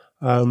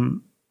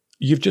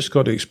 You've just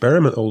got to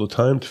experiment all the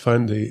time to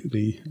find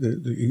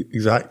the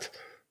exact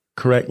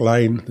correct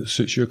line that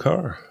suits your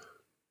car.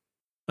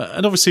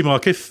 And obviously,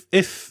 Mark,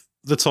 if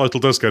the title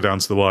does go down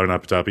to the wire in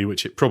Abu Dhabi,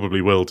 which it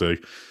probably will do,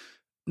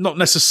 not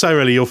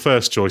necessarily your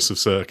first choice of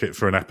circuit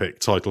for an epic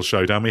title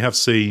showdown. We have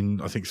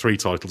seen, I think, 3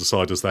 title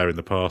deciders there in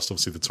the past.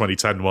 Obviously, the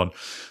 2010 one,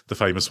 the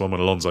famous one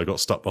when Alonso got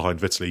stuck behind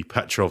Vitaly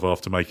Petrov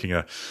after making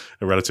a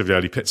relatively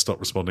early pit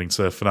stop responding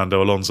to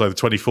Fernando Alonso. The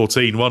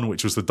 2014 one,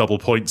 which was the double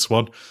points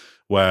one,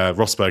 where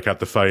Rosberg had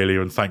the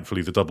failure, and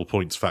thankfully the double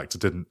points factor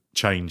didn't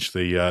change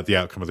the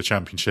outcome of the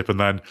championship. And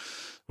then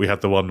we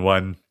had the one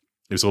when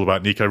it was all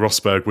about Nico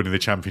Rosberg winning the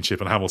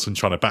championship and Hamilton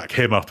trying to back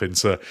him up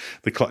into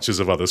the clutches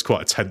of others.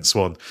 Quite a tense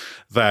one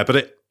there.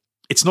 But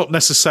it's not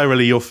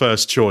necessarily your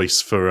first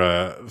choice for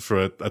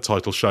a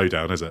title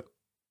showdown, is it?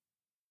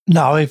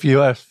 No, if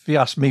you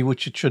ask me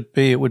which it should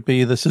be, it would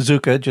be the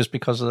Suzuka, just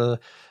because of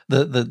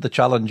the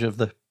challenge of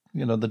the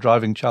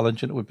driving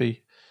challenge, and it would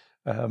be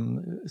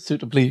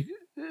suitably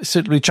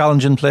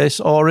challenging place,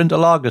 or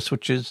Interlagos,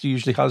 which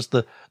usually has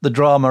the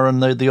drama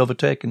and the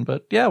overtaking.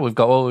 But yeah, we've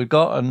got what we've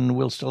got, and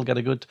we'll still get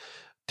a good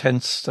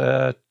tense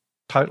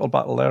title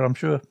battle there, I'm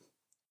sure.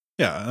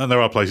 Yeah, and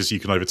there are places you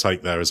can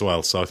overtake there as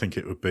well. So I think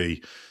it would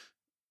be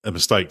a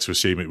mistake to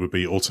assume it would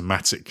be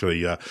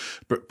automatically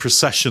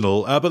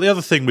processional. But the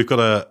other thing we've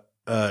got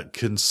to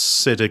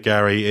consider,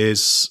 Gary,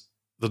 is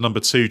the number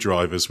 2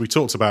 drivers. We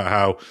talked about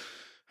how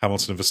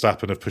Hamilton and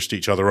Verstappen have pushed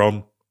each other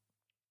on.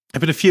 There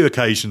have been a few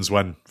occasions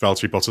when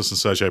Valtteri Bottas and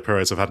Sergio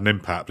Perez have had an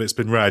impact, but it's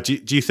been rare. Do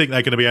you think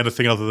they're going to be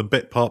anything other than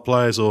bit part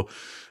players, or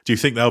do you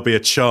think there'll be a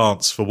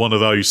chance for one of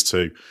those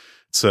two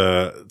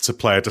to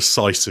play a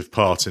decisive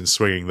part in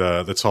swinging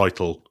the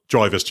title?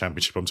 Drivers'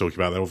 Championship I'm talking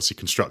about. They're obviously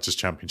Constructors'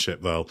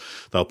 Championship.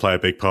 They'll play a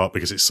big part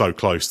because it's so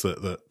close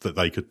that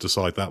they could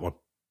decide that one.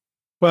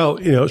 Well,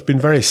 it's been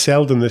very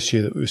seldom this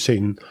year that we've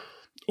seen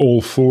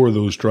all 4 of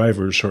those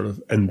drivers sort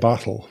of in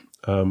battle.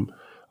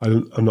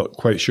 I'm not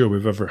quite sure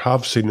we've ever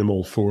have seen them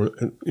all 4,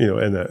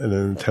 in an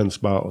intense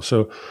battle.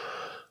 So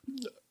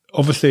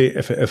obviously,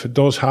 if it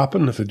does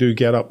happen, if they do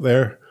get up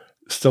there,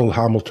 still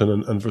Hamilton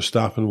and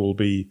Verstappen will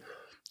be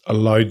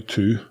allowed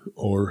to,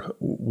 or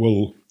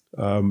will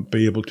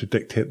be able to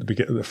dictate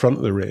the front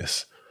of the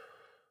race.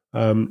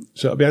 So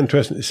it'll be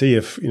interesting to see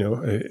if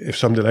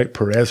somebody like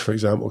Perez, for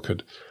example,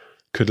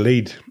 could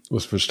lead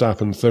with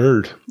Verstappen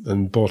 3rd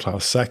and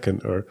Bottas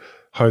 2nd, or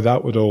how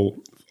that would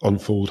all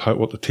unfold,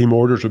 what the team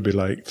orders would be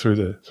like through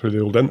the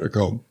old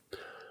intercom.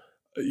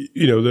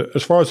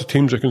 As far as the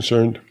teams are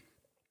concerned,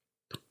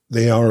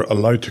 they are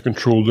allowed to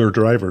control their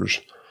drivers.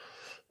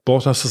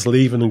 Bottas is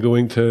leaving and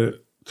going to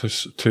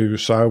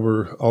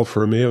Sauber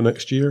Alfa Romeo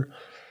next year,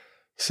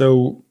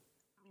 so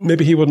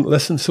maybe he wouldn't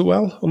listen so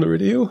well on the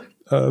radio.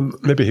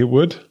 Maybe he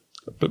would,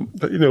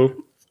 but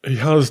he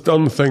has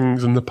done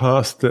things in the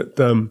past that,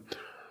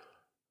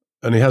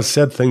 and he has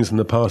said things in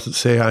the past that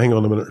say, hang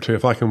on a minute or two,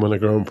 if I can win a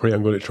Grand Prix,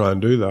 I'm going to try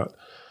and do that.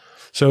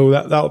 So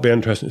that'll be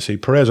interesting to see.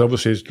 Perez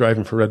obviously is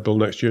driving for Red Bull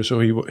next year, so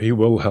he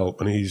will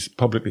help, and he's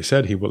publicly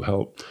said he will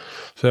help.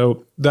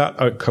 So that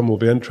outcome will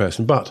be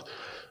interesting. But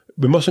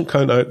we mustn't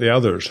count out the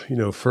others.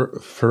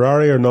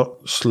 Ferrari are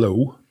not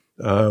slow,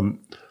 and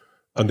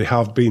they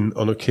have been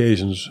on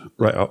occasions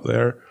right up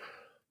there.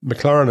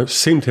 McLaren have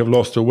seemed to have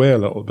lost their way a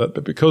little bit,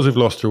 but because they've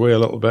lost their way a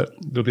little bit,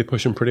 they'll be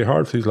pushing pretty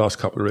hard for these last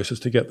couple of races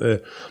to get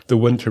the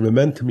winter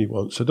momentum you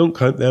want. So don't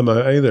count them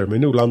out either. I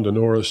mean, Lando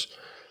Norris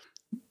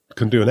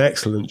can do an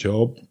excellent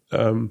job,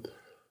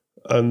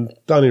 and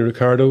Danny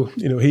Ricciardo,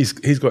 he's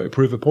got to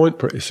prove a point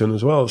pretty soon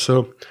as well.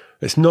 So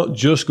it's not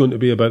just going to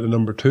be about the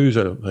number twos,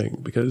 I don't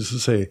think, because,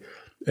 as I say,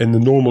 in the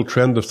normal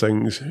trend of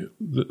things,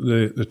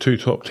 the two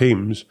top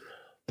teams,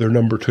 their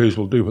number twos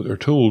will do what they're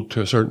told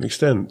to a certain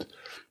extent.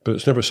 But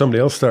it's never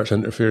somebody else starts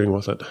interfering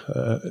with it.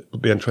 It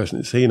would be interesting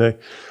to see now.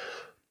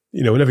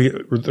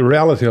 The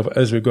reality of it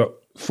is we've got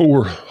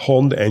 4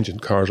 Honda engine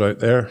cars out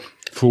there,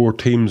 4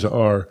 teams that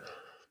are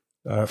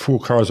 4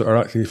 cars that are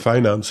actually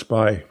financed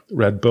by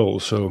Red Bull.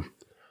 So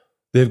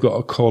they've got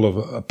a call of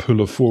a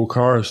pool of 4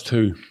 cars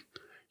to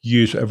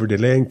use whatever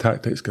delaying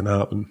tactics can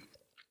happen.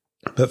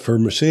 But for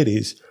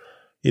Mercedes,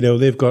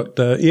 they've got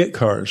 8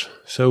 cars.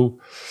 So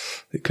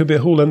it could be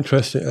a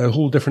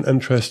whole different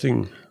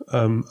interesting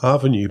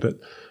avenue. But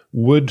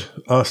would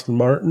Aston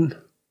Martin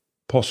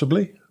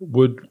possibly?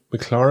 Would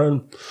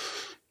McLaren?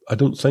 I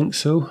don't think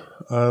so.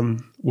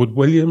 Would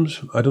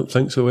Williams? I don't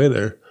think so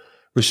either.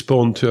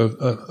 Respond to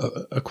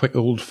a quick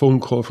old phone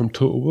call from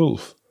Toto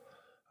Wolff.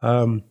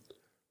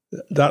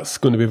 That's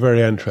going to be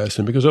very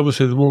interesting, because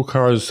obviously the more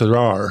cars there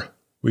are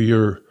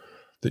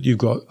that you've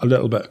got a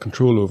little bit of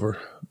control over,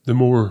 the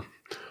more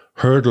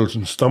hurdles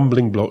and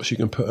stumbling blocks you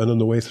can put in on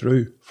the way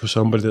through for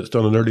somebody that's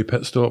done an early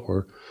pit stop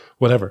or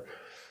whatever.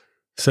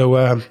 So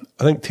I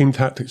think team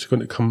tactics are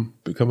going to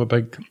become a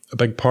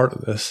big part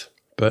of this.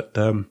 But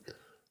I'm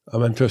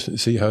interested to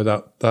see how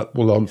that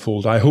will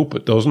unfold. I hope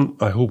it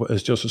doesn't. I hope it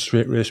is just a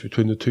straight race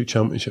between the 2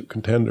 championship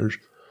contenders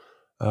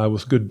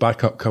with good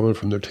backup coming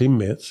from their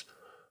teammates.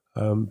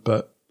 But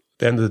at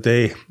the end of the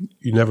day,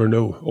 you never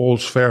know.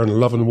 All's fair in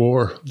love and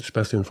war,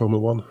 especially in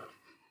Formula One.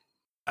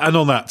 And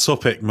on that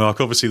topic, Mark,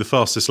 obviously the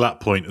fastest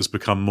lap point has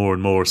become more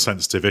and more a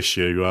sensitive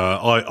issue.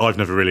 I've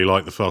never really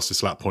liked the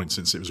fastest lap point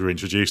since it was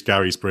reintroduced.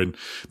 Gary's been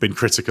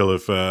critical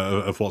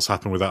of what's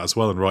happened with that as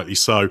well, and rightly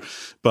so.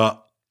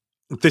 But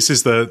this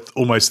is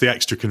almost the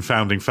extra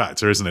confounding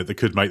factor, isn't it, that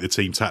could make the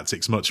team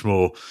tactics much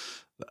more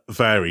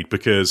varied,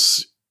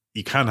 because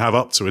you can have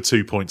up to a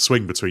 2-point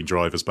swing between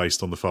drivers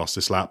based on the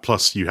fastest lap.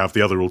 Plus you have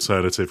the other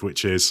alternative,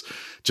 which is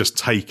just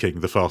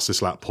taking the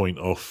fastest lap point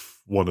off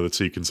one of the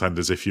 2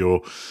 contenders if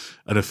you're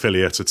an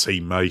affiliate, a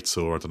teammate,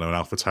 or an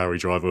AlphaTauri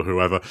driver or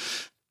whoever.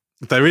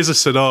 There is a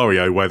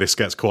scenario where this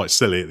gets quite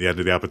silly at the end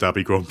of the Abu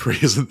Dhabi Grand Prix,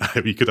 isn't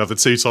there? You could have the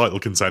 2 title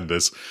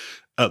contenders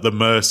at the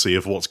mercy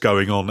of what's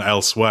going on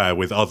elsewhere,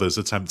 with others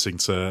attempting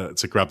to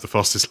grab the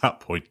fastest lap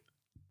point.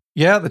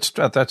 Yeah,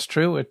 that's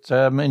true. It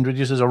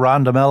introduces a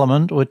random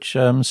element, which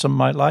some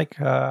might like.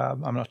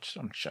 I'm not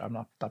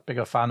that big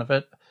a fan of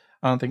it.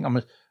 I don't think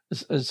I'm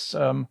as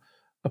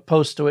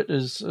opposed to it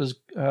as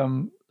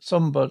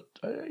some, but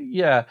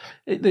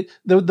the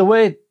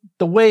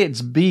way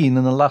it's been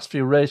in the last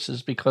few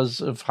races, because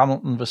of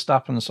Hamilton,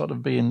 Verstappen sort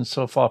of being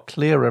so far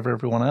clear of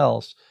everyone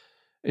else,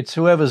 it's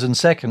whoever's in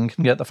second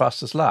can get the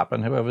fastest lap,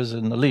 and whoever's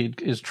in the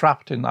lead is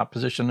trapped in that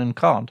position and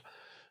can't.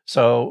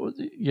 So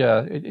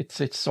yeah,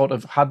 it's sort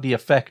of had the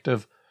effect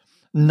of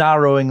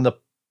narrowing the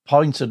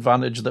points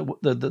advantage that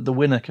the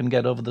winner can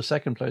get over the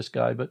second place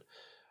guy, but.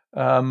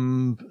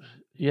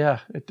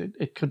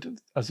 It could,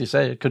 as you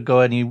say, it could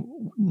go any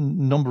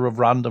number of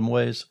random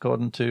ways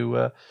according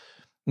to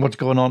what's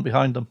going on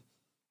behind them.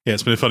 Yeah,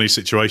 it's been a funny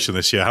situation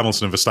this year.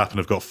 Hamilton and Verstappen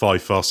have got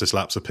 5 fastest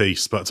laps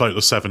apiece, but a total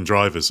of 7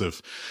 drivers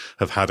have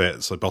had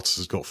it. So Bottas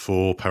has got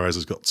 4, Perez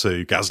has got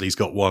 2, Gasly's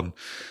got 1,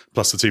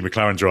 plus the 2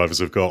 McLaren drivers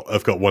have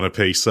got 1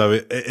 apiece. So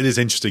it is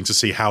interesting to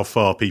see how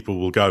far people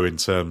will go in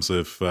terms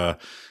of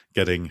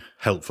getting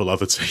helpful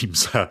other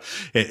teams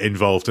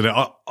involved. And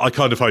I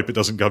kind of hope it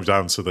doesn't come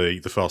down to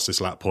the fastest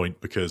lap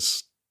point,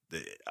 because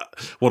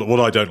what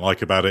I don't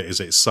like about it is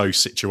it's so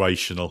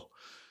situational.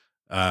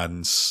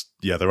 And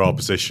yeah, there are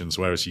positions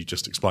where, as you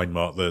just explained,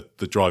 Mark,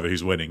 the driver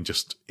who's winning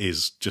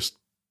is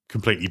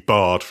completely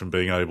barred from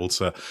being able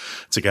to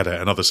get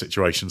it. And other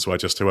situations where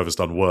just whoever's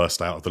done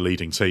worst out of the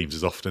leading teams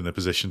is often in a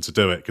position to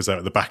do it, because they're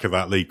at the back of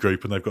that lead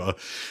group and they've got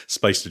a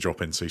space to drop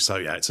into. So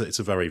yeah, it's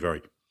a very,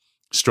 very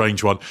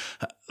strange one.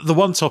 The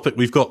one topic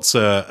we've got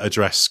to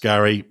address,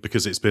 Gary,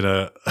 because it's been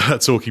a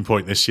talking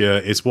point this year,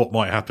 is what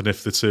might happen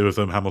if the 2 of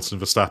them, Hamilton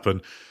and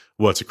Verstappen,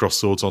 were to cross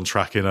swords on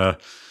track in a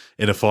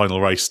final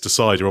race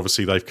decider.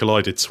 Obviously, they've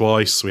collided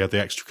twice. We had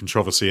the extra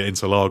controversy at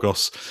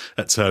Interlagos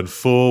at turn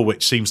 4,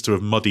 which seems to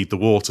have muddied the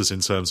waters in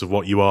terms of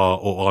what you are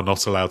or are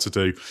not allowed to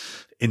do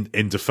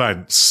in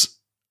defence.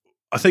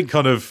 I think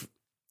kind of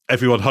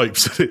everyone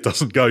hopes that it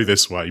doesn't go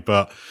this way,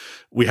 but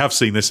we have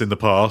seen this in the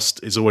past.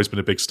 It's always been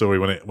a big story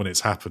when it's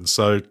happened.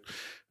 So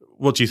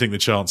what do you think the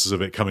chances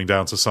of it coming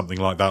down to something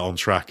like that on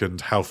track, and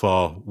how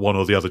far one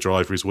or the other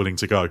driver is willing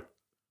to go?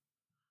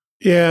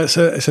 Yeah, it's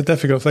a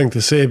difficult thing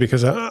to say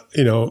because,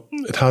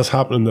 it has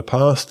happened in the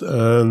past,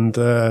 and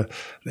the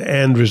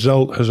end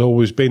result has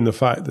always been the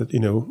fact that,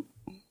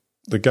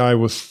 the guy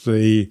with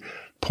the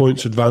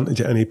points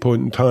advantage at any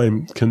point in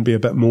time can be a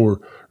bit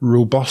more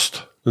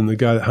robust than the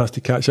guy that has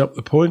to catch up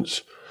the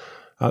points.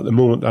 At the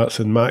moment, that's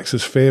in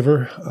Max's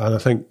favour, and I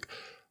think,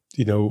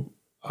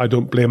 I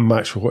don't blame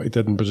Max for what he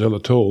did in Brazil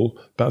at all,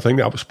 but I think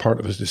that was part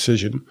of his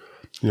decision.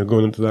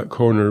 Going into that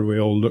corner, we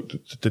all looked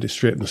at, did he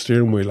straighten the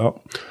steering wheel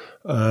up?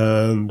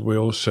 And we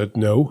all said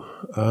no.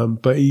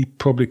 But he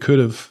probably could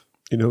have,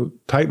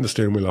 tightened the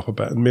steering wheel up a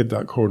bit and made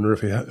that corner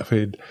if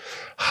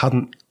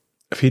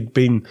he'd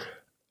been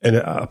in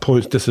a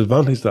points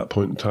disadvantage at that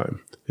point in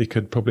time. He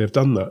could probably have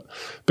done that.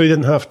 But he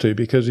didn't have to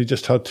because he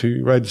just had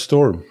to ride the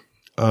storm.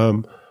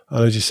 And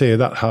as you say,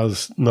 that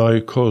has now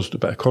caused a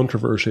bit of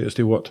controversy as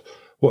to what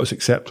is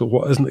acceptable,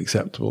 what isn't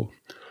acceptable.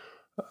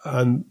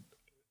 And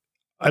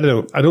I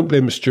don't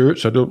blame the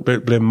stewards. I don't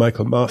blame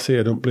Michael Massey.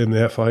 I don't blame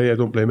the FIA. I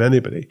don't blame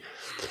anybody.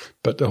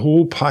 But the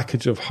whole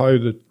package of how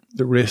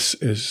the race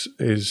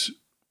is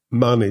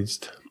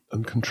managed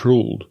and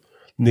controlled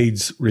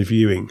needs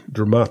reviewing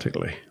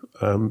dramatically.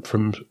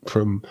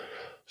 From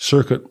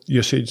circuit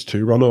usage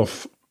to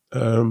runoff,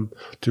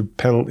 to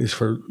penalties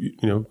for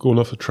going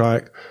off the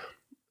track,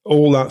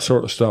 all that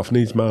sort of stuff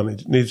needs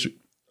managed. Needs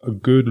a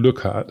good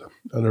look at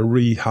and a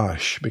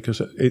rehash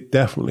because it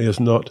definitely is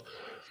not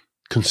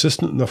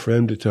consistent enough for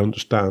anybody to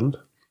understand,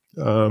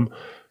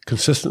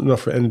 consistent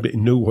enough for anybody to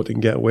know what they can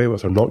get away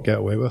with or not get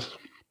away with.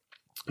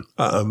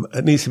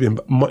 It needs to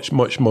be much,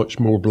 much, much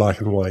more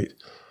black and white.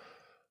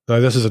 Now,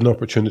 this is an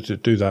opportunity to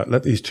do that.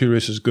 Let these two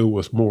races go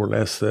with more or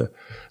less the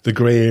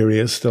grey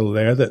areas still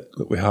there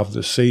that we have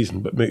this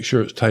season, but make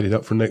sure it's tidied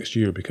up for next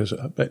year because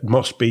it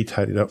must be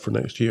tidied up for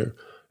next year.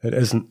 It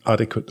isn't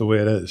adequate the way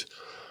it is.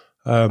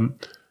 And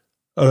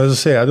as I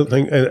say, I don't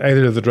think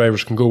either of the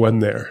drivers can go in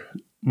there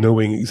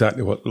knowing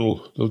exactly what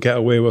they'll get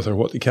away with or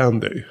what they can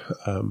do.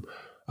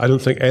 I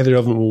don't think either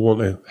of them will want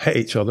to hit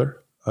each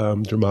other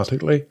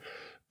dramatically.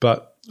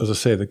 But as I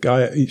say, the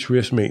guy at each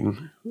race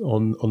meeting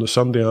on the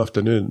Sunday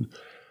afternoon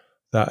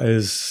that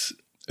is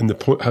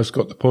has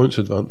got the points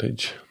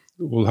advantage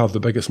will have the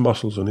biggest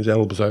muscles and his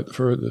elbows out the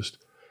furthest.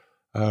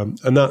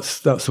 And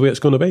that's the way it's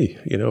going to be,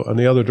 and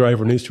the other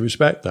driver needs to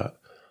respect that.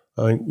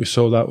 I think we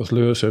saw that with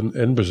Lewis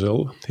in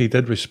Brazil. He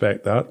did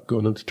respect that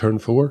going into turn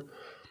 4.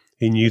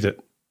 He knew that,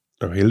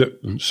 or he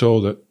looked and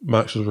saw that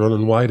Max was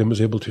running wide and was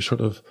able to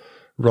sort of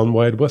run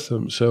wide with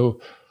him.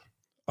 So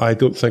I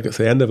don't think it's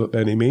the end of it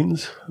by any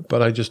means,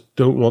 but I just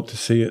don't want to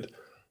see it,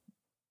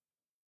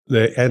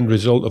 the end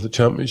result of the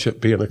championship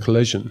being a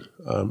collision.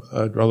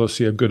 I'd rather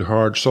see a good,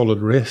 hard, solid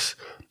race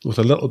with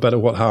a little bit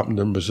of what happened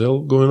in Brazil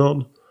going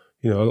on,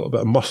 a little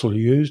bit of muscle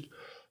used,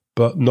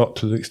 but not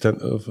to the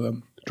extent of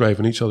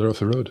driving each other off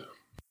the road.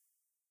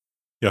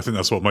 Yeah, I think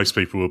that's what most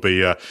people will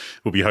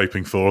be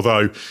hoping for.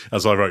 Although,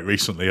 as I wrote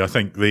recently, I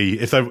think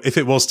if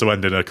it was to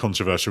end in a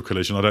controversial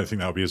collision, I don't think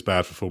that would be as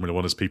bad for Formula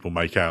One as people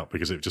make out,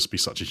 because it would just be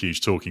such a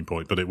huge talking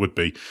point. But it would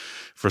be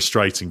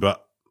frustrating.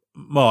 But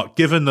Mark,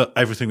 given that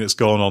everything that's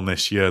gone on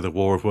this year, the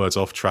war of words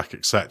off track,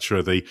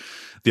 etc., the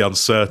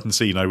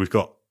uncertainty, we've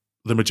got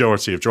the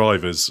majority of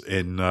drivers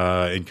in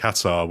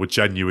Qatar were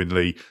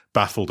genuinely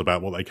baffled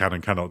about what they can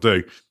and cannot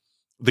do.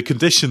 The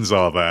conditions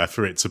are there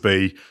for it to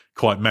be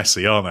quite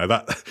messy, aren't they?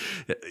 That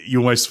you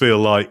almost feel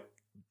like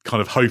kind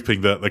of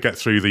hoping that they get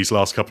through these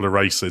last couple of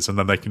races and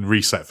then they can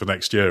reset for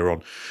next year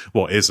on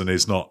what is and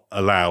is not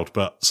allowed.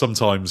 But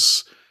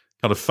sometimes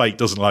kind of fate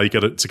doesn't allow you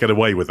to get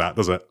away with that,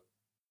 does it?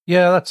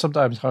 Yeah, that's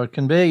sometimes how it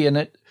can be.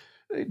 And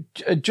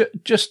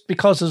just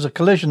because there's a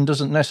collision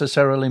doesn't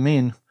necessarily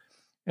mean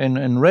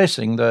in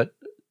racing that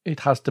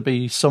it has to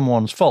be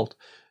someone's fault.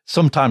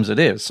 Sometimes it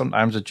is.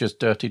 Sometimes it's just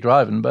dirty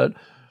driving. But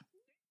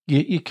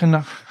you can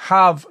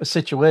have a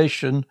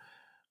situation,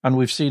 and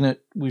we've seen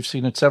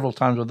it several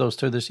times with those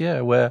two this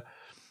year, where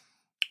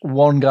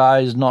one guy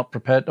is not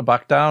prepared to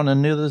back down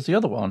and neither is the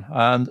other one.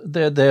 And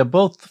they're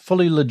both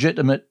fully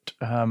legitimate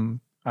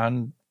and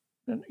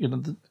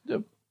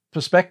the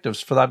perspectives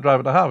for that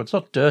driver to have. It's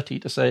not dirty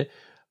to say,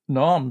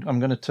 no, I'm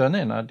going to turn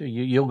in.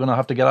 You're going to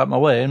have to get out of my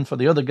way. And for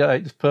the other guy,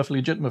 it's perfectly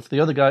legitimate for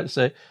the other guy to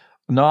say,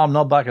 no, I'm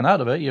not backing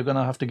out of it. You're going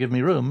to have to give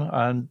me room.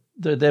 And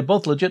they're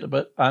both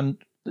legitimate. And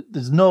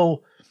there's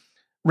no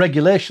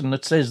regulation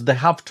that says they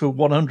have to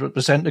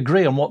 100%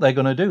 agree on what they're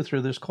going to do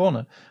through this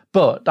corner.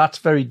 But that's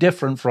very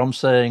different from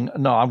saying,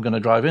 no, I'm going to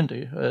drive into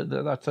you.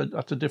 That's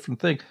a different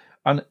thing.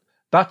 And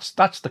that's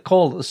the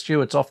call that the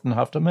stewards often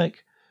have to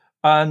make.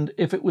 And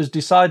if it was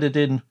decided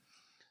in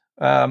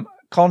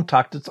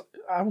contact,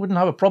 I wouldn't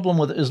have a problem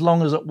with it as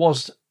long as it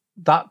was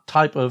that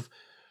type of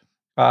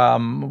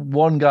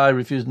one guy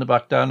refusing to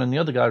back down and the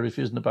other guy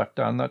refusing to back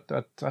down.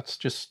 That's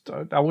just,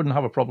 I wouldn't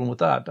have a problem with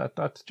that.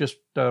 That's just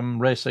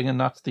racing,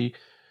 and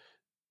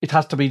it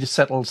has to be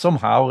settled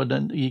somehow, and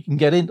then you can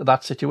get into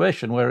that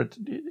situation where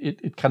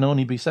it can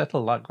only be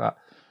settled like that.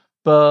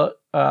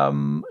 But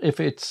if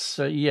it's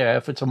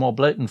a more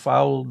blatant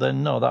foul,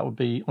 then no, that would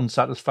be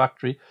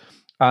unsatisfactory,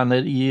 and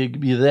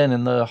you're then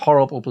in the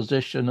horrible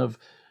position of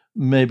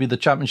maybe the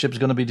championship is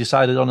going to be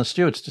decided on a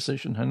steward's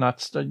decision, and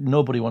that's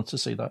nobody wants to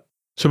see that.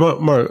 So,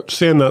 Mark,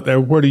 saying that there,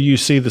 where do you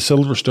see the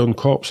Silverstone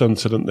Copse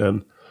incident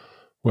then,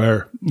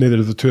 where neither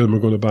of the two of them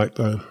are going to back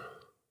down?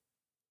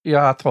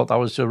 Yeah, I thought that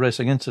was a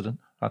racing incident.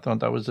 I thought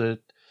that was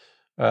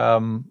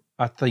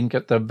I think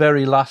at the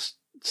very last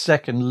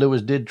second,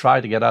 Lewis did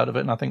try to get out of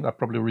it, and I think that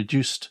probably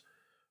reduced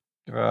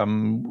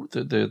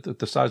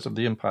the size of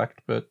the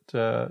impact. But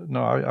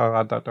no, I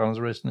had that down as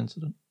a racing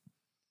incident.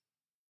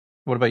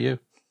 What about you?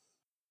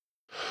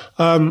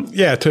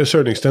 Yeah, to a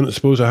certain extent, I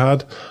suppose I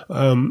had.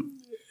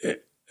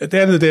 At the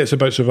end of the day, it's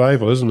about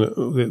survival, isn't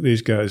it,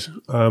 these guys?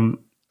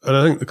 And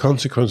I think the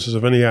consequences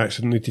of any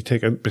accident need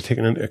to be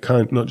taken into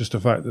account, not just the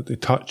fact that they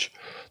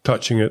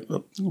touching it,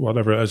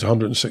 whatever it is,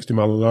 160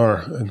 mile an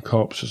hour in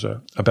Copse is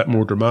a bit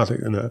more dramatic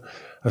than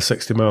a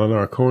 60 mile an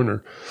hour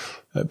corner.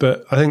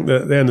 But I think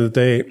that at the end of the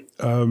day,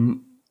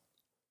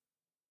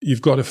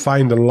 you've got to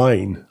find a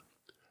line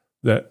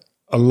that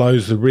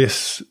allows the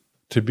race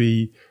to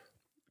be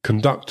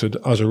conducted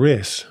as a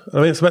race. I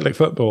mean, it's a bit like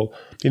football.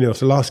 If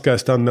the last guy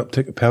standing up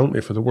take a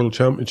penalty for the World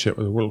Championship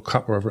or the World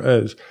Cup, wherever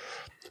it is,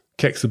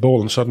 kicks the ball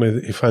and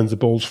suddenly he finds the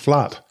ball's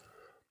flat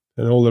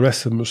and all the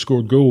rest of them have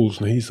scored goals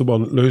and he's the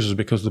one that loses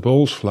because the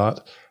ball's flat,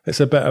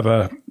 it's a bit of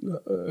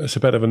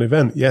an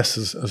event. Yes,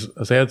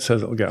 as Ed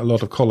says, it'll get a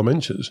lot of column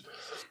inches,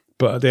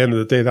 but at the end of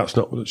the day, that's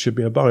not what it should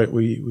be about.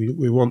 We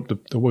want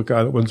the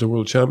guy that wins the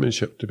World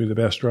Championship to be the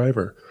best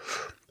driver.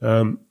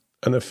 And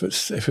if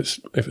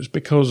it's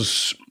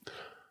because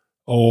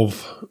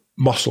of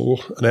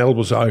muscle and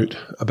elbows out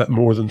a bit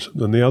more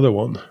than the other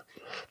one,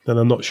 then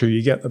I'm not sure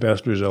you get the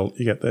best result.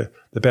 You get the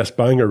best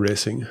banger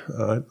racing.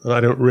 And I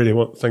don't really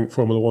think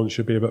Formula One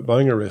should be about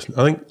banger racing.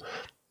 I think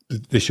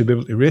they should be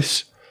able to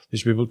race. They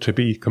should be able to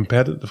be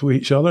competitive with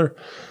each other.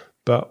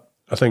 But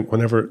I think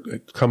whenever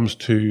it comes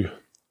to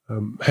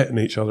hitting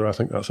each other, I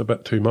think that's a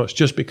bit too much,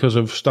 just because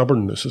of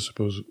stubbornness, I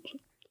suppose.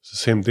 It's the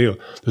same deal.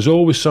 There's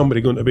always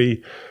somebody going to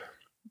be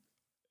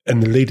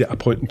in the lead at a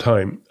point in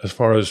time as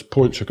far as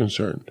points are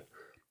concerned.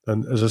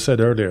 And as I said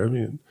earlier, I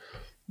mean,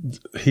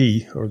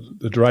 he or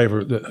the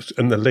driver that's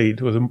in the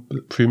lead with a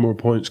few more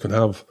points can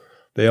have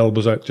the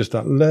elbows out just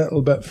that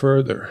little bit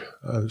further.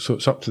 So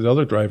it's up to the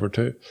other driver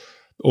to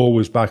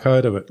always back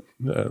out of it.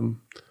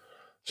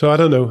 So I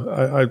don't know.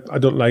 I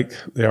don't like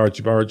the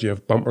argy-bargy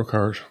of bumper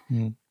cars.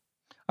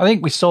 I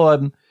think we saw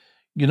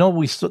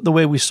the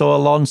way we saw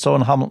Alonso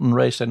and Hamilton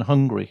race in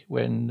Hungary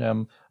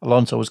when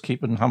Alonso was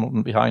keeping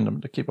Hamilton behind him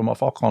to keep him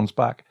off Ocon's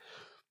back.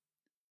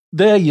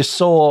 There you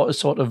saw a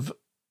sort of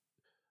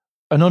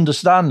an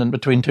understanding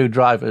between two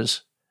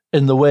drivers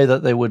in the way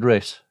that they would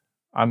race.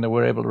 And they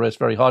were able to race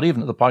very hard,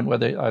 even at the point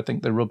where I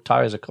think they rubbed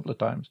tyres a couple of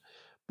times.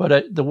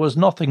 But there was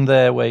nothing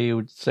there where you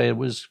would say it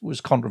was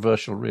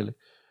controversial, really.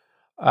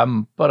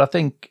 But I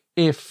think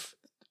if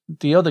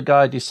the other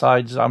guy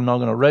decides I'm not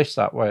going to race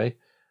that way,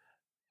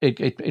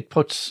 it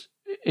puts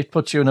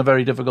you in a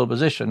very difficult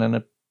position,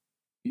 and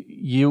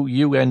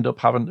you end up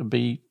having to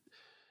be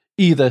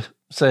either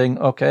saying,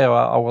 okay,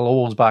 I will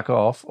always back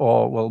off,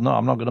 or, well, no,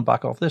 I'm not going to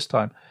back off this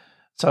time.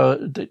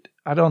 So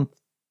I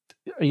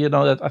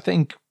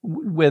think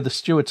where the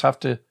stewards have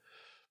to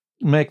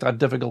make that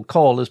difficult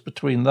call is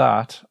between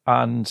that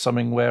and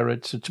something where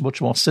it's much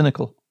more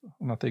cynical.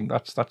 And I think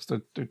that's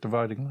the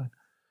dividing line.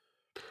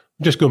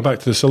 Just going back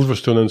to the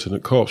Silverstone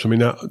incident, Copse, I mean,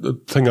 the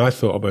thing I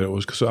thought about it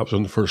was, because that was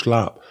on the first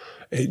lap,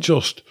 it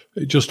just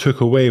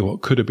took away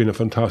what could have been a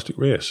fantastic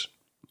race.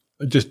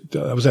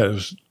 That was it. It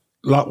was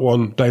lap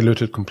one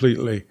diluted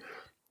completely.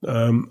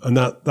 And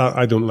that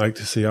I don't like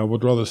to see. I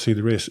would rather see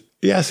the race.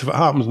 Yes, if it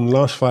happens in the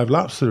last 5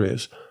 laps of the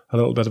race, a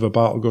little bit of a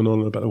battle going on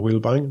and a bit of wheel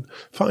banging,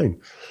 fine.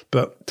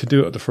 But to do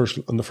it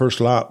on the first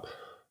lap,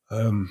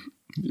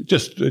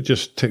 it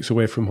just takes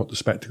away from what the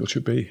spectacle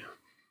should be.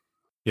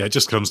 Yeah, it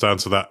just comes down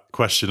to that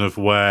question of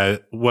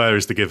where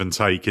is the give and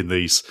take in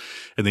these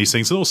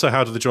things, and also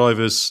how do the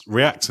drivers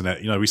react in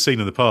it. We've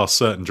seen in the past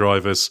certain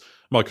drivers.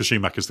 Michael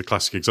Schumacher's the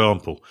classic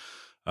example.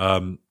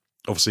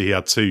 Obviously, he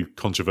had 2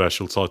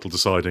 controversial title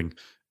deciding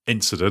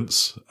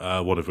incidents,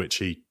 one of which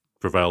he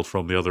prevailed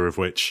from, the other of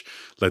which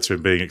led to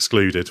him being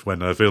excluded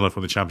when Villeneuve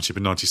won the championship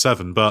in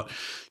 97. But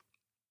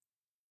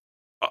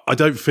I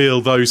don't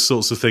feel those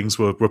sorts of things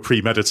were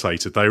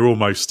premeditated. They were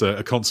almost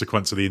a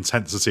consequence of the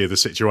intensity of the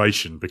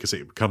situation, because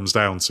it comes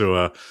down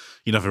to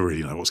you never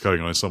really know what's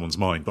going on in someone's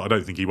mind. But I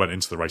don't think he went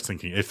into the race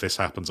thinking, if this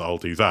happens, I'll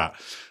do that.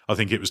 I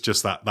think it was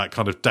just that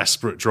kind of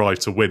desperate drive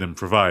to win and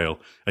prevail.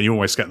 And you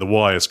almost get the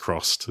wires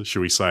crossed,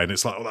 shall we say. And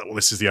it's like, well,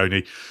 this is the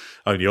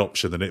only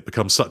option. And it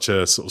becomes such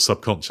a sort of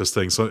subconscious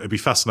thing. So it'd be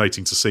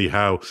fascinating to see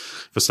how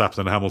Verstappen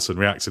and Hamilton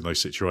react in those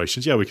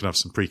situations. Yeah, we can have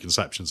some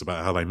preconceptions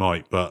about how they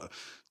might, but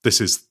this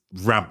is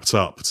ramped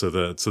up to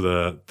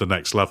the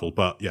next level.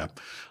 But yeah,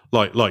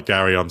 like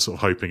Gary, I'm sort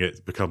of hoping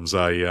it becomes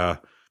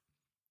a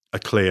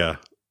clear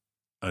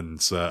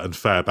and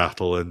fair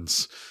battle.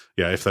 And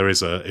yeah, if there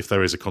is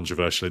a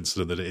controversial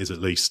incident, that it is at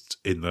least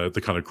in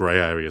the kind of grey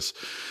areas,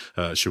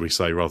 should we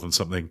say, rather than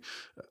something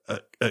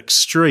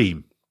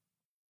extreme.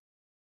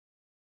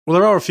 Well,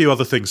 there are a few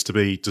other things to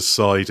be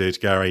decided,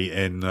 Gary,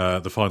 in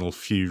the final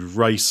few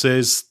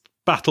races.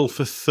 Battle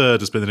for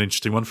third has been an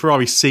interesting one.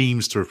 Ferrari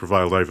seems to have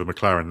prevailed over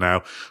McLaren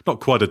now. Not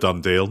quite a done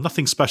deal.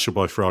 Nothing special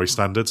by Ferrari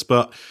standards,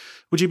 but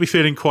would you be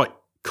feeling quite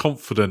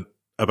confident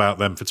about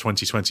them for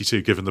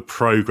 2022, given the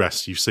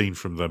progress you've seen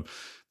from them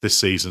this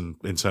season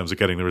in terms of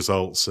getting the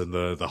results and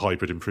the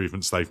hybrid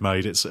improvements they've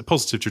made? It's a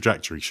positive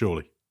trajectory,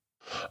 surely.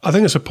 I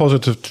think it's a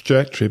positive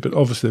trajectory, but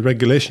obviously the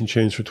regulation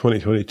change for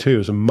 2022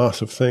 is a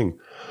massive thing.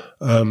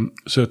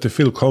 So to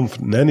feel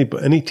confident,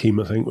 any team,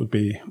 I think, would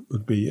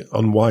be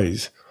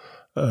unwise.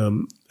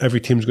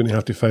 Every team's going to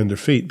have to find their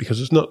feet, because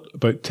it's not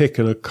about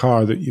taking a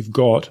car that you've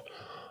got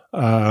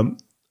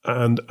and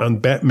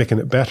making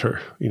it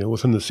better,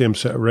 within the same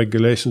set of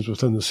regulations,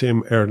 within the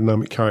same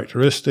aerodynamic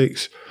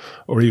characteristics,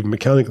 or even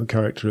mechanical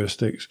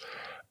characteristics.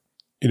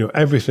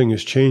 Everything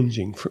is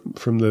changing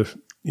from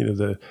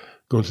the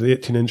going to the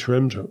 18-inch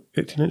rims, or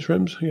 18-inch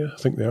rims, yeah, I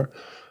think they are.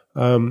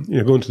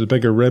 Going to the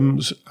bigger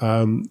rims,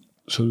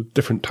 so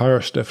different tire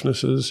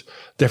stiffnesses,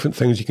 different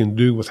things you can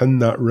do within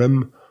that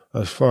rim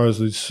as far as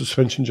the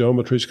suspension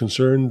geometry is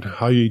concerned,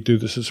 how you do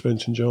the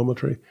suspension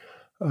geometry.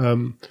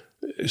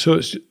 So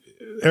it's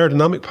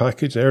aerodynamic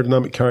package,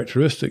 aerodynamic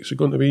characteristics are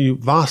going to be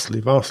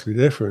vastly, vastly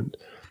different.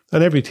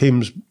 And I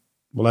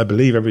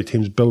believe every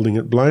team's building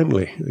it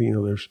blindly.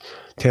 There's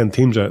 10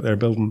 teams out there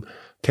building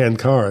 10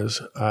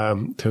 cars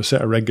to a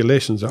set of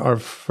regulations that are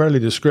fairly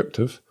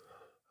descriptive.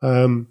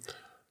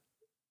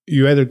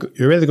 You're either going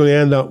to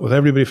end up with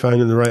everybody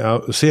finding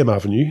the same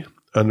avenue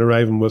and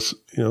arriving with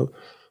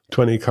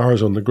 20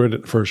 cars on the grid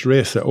at the first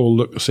race that all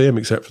look the same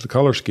except for the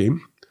colour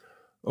scheme,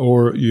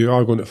 or you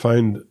are going to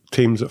find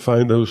teams that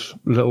find those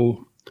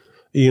little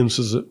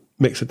nuances that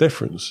makes a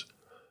difference.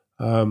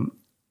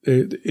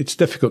 It's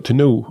difficult to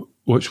know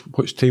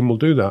which team will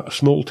do that. A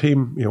small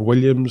team,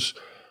 Williams,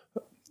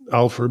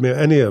 Alfa Romeo,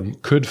 any of them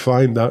could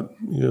find that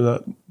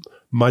that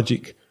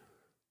magic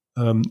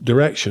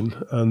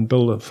direction and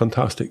build a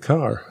fantastic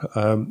car.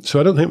 So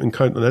I don't think we can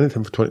count on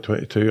anything for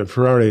 2022, and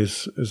Ferrari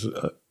is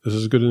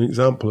as good an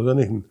example as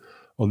anything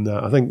on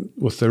that. I think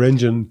with their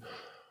engine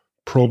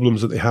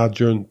problems that they had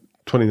during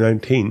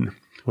 2019,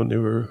 when they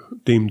were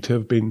deemed to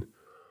have been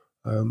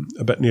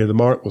a bit near the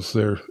mark with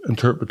their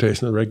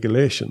interpretation of the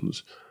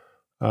regulations,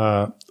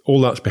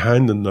 all that's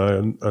behind them now,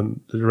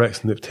 and the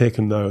direction they've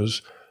taken now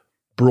has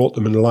brought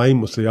them in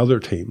line with the other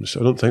teams. So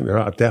I don't think they're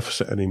at a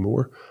deficit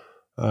anymore.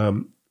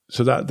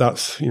 So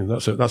that's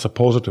a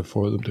positive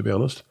for them, to be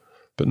honest.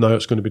 But now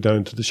it's going to be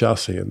down to the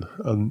chassis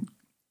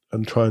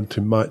and trying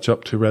to match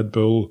up to Red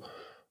Bull,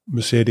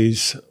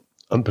 Mercedes,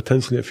 and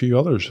potentially a few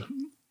others.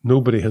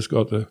 Nobody has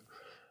got the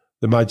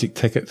magic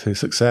ticket to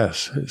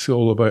success. It's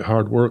all about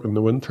hard work in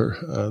the winter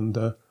and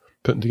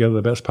putting together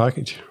the best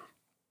package.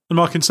 And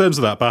Mark, in terms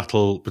of that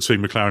battle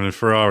between McLaren and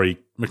Ferrari,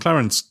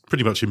 McLaren's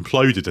pretty much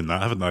imploded in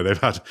that, haven't they? They've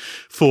had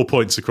 4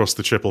 points across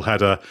the triple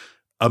header,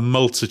 a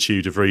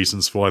multitude of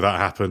reasons for why that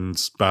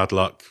happened: bad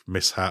luck,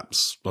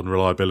 mishaps,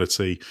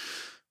 unreliability.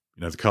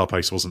 The car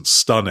pace wasn't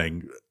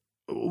stunning.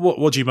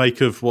 What do you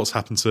make of what's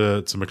happened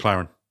to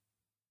McLaren?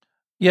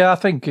 Yeah, I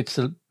think it's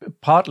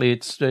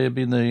partly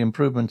been the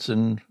improvements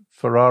in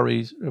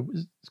Ferrari's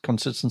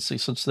consistency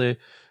since they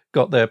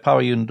got their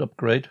power unit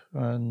upgrade,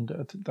 and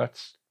I think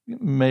that's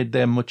made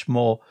them much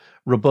more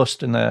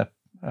robust in their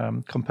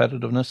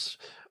competitiveness.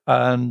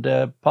 And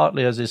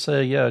partly, as I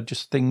say,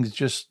 just things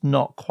just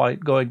not quite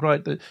going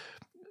right.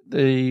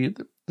 The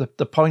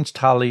points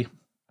tally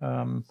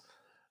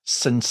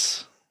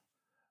since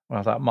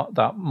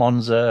that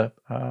Monza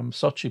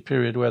Sochi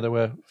period where they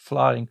were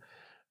flying,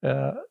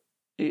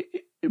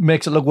 it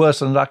makes it look worse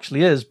than it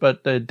actually is.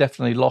 But they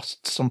definitely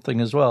lost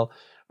something as well.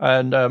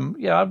 And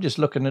I'm just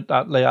looking at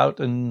that layout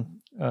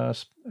in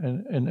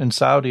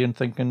Saudi and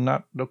thinking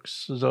that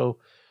looks as though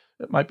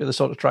it might be the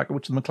sort of track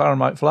which the McLaren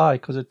might fly,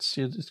 because it's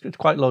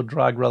quite low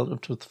drag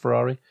relative to the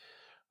Ferrari,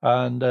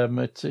 and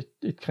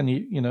it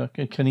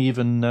can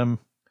even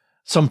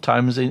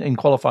sometimes in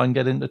qualifying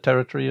get into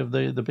territory of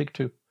the big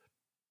two.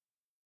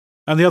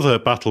 And the other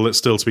battle that's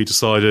still to be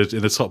decided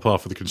in the top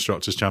half of the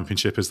Constructors'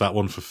 Championship is that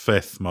one for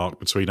fifth, Mark,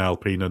 between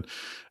Alpine and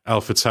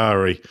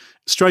AlphaTauri.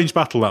 Strange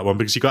battle, that one,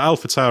 because you've got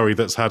AlphaTauri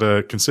that's had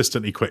a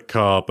consistently quick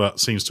car but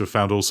seems to have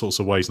found all sorts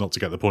of ways not to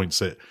get the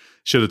points it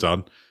should have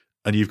done.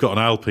 And you've got an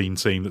Alpine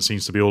team that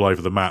seems to be all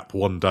over the map.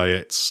 One day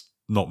it's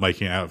not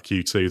making it out of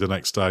Q2. The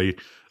next day,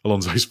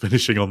 Alonso's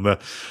finishing on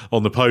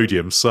the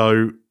podium.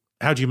 So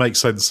how do you make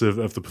sense of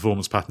the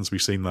performance patterns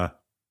we've seen there?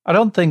 I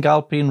don't think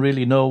Alpine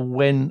really know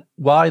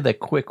why they're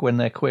quick when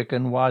they're quick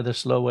and why they're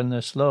slow when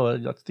they're slow.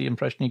 That's the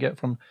impression you get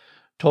from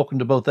talking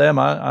to both them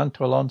and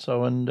to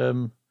Alonso.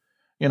 And,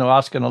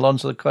 asking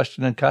Alonso the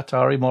question in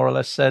Qatar, he more or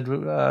less said,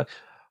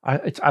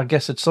 I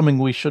guess it's something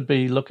we should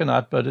be looking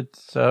at, but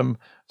it's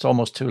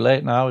almost too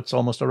late now. It's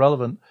almost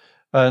irrelevant.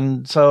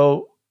 And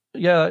so,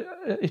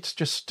 it's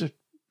just,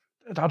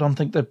 I don't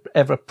think they've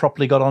ever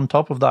properly got on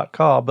top of that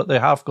car, but they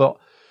have got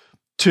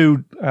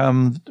two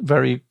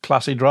very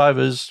classy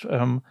drivers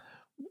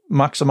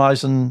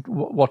maximising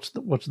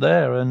what's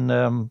there, and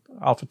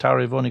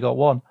AlphaTauri have only got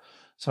one.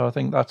 So I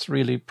think that's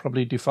really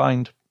probably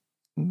defined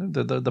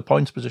the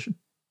points position.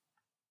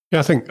 Yeah,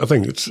 I think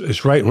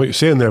it's right what you're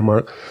saying there,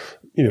 Mark.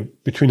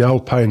 Between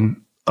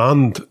Alpine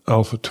and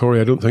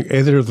AlphaTauri, I don't think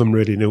either of them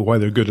really know why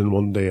they're good in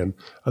one day and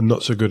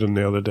not so good in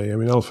the other day. I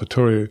mean,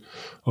 AlphaTauri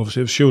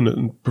obviously have shown it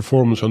in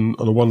performance on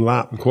a one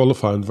lap and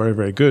qualifying very,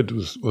 very good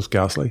with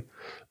Gasly.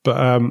 But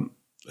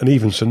and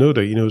even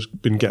Tsunoda, has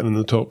been getting in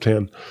the top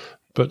 10.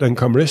 But then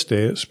come race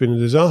day, it's been a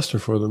disaster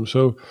for them.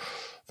 So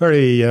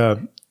very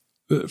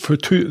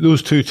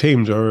those two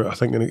teams are, I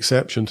think, an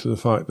exception to the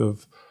fact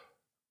of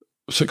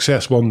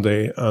success one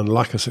day and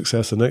lack of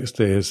success the next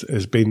day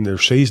has been their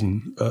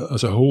season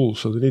as a whole.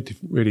 So they need to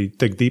really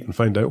dig deep and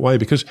find out why,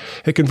 because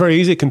it can very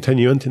easily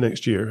continue into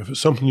next year. If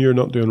it's something you're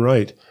not doing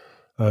right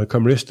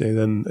come race day,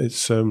 then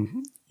it's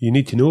you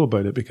need to know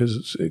about it,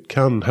 because it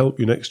can help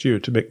you next year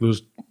to make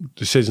those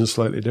decisions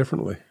slightly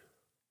differently.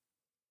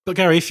 But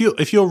Gary,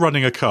 if you're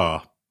running a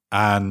car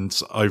and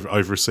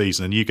over a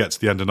season and you get to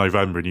the end of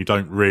November and you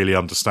don't really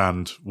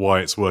understand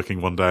why it's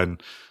working one day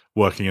and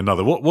working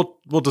another,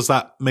 what does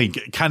that mean?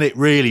 Can it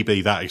really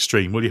be that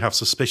extreme? Will you have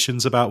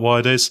suspicions about why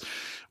it is?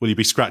 Will you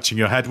be scratching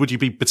your head? Would you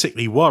be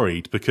particularly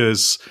worried?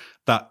 Because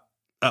that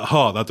at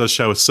heart, that does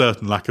show a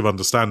certain lack of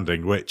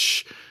understanding,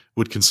 which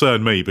would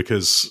concern me,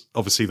 because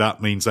obviously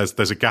that means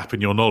there's a gap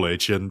in your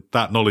knowledge, and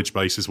that knowledge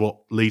base is what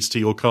leads to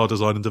your car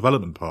design and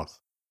development path.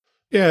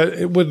 Yeah,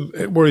 it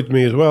worried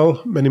me as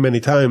well many, many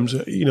times.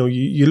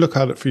 You look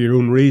at it for your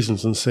own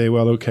reasons and say,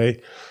 well,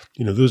 okay,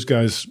 those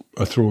guys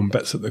are throwing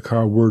bits at the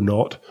car, we're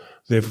not.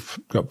 They've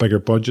got bigger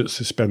budgets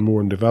to spend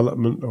more on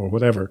development or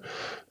whatever.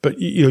 But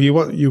you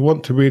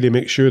want to really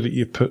make sure that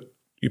you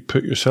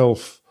put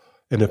yourself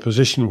in a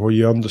position where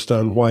you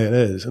understand why it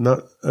is, and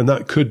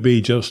that could be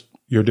just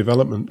your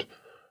development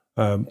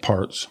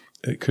parts.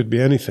 It could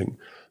be anything.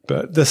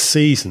 But this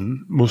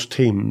season, most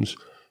teams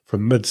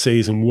from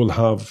mid-season will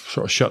have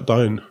sort of shut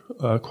down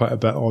quite a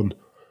bit on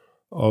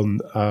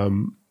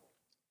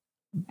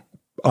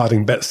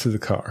adding bits to the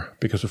car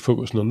because they're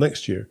focusing on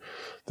next year.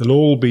 They'll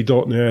all be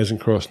dotting the I's and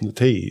crossing the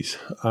T's.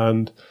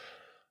 And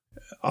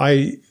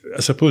I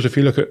suppose if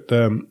you look at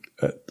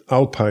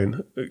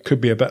Alpine, it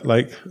could be a bit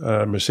like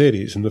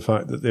Mercedes in the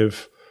fact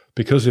that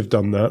because they've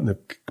done that, and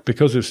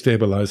because they've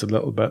stabilised a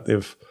little bit,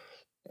 they've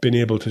been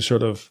able to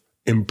sort of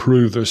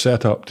improve their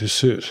setup to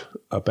suit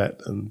a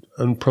bit and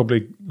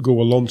probably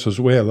go Alonso's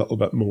way a little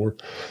bit more,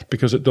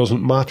 because it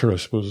doesn't matter, I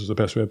suppose, is the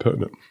best way of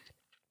putting it.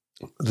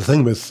 The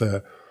thing with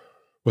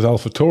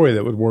AlphaTauri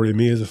that would worry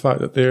me is the fact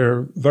that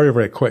they're very,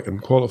 very quick in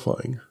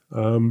qualifying.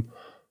 And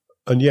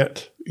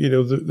yet,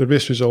 the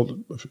race result,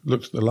 if you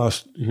looked at the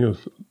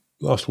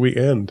last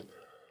weekend,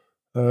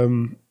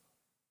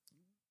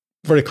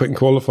 very quick in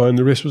qualifying,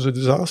 the race was a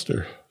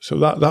disaster. So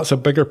that's a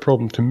bigger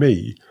problem to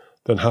me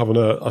than having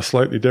a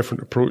slightly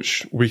different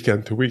approach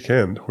weekend to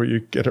weekend, where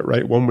you get it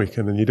right one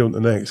weekend and you don't the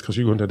next because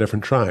you go into a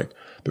different track.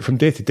 But from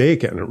day to day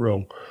getting it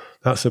wrong,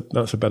 that's a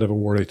bit of a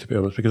worry, to be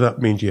honest, because that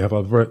means you have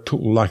a very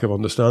total lack of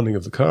understanding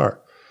of the car.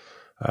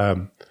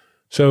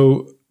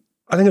 So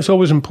I think it's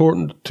always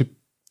important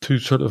to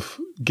sort of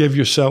give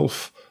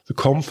yourself the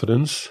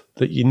confidence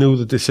that you know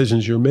the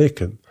decisions you're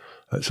making.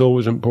 It's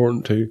always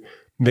important to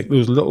make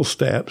those little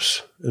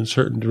steps in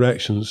certain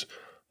directions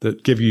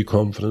that give you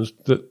confidence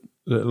that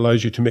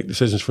allows you to make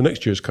decisions for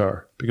next year's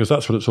car, because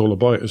that's what it's all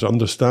about, is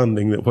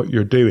understanding that what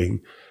you're doing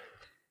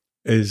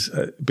is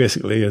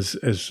basically as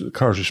the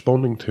car's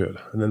responding to it.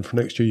 And then for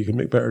next year, you can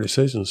make better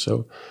decisions.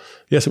 So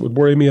yes, it would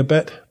worry me a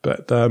bit,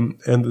 but end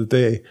of the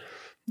day,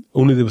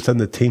 only within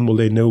the team will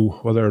they know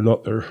whether or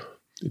not they're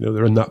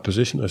in that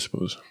position, I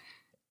suppose.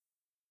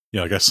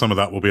 Yeah, I guess some of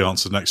that will be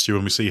answered next year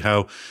when we see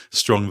how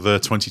strong the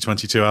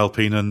 2022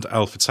 Alpine and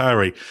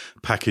AlphaTauri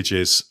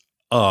packages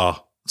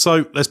are.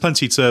 So there's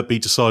plenty to be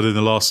decided in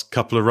the last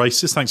couple of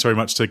races. Thanks very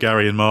much to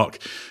Gary and Mark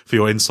for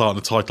your insight on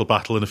the title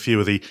battle and a few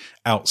of the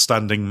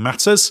outstanding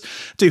matters.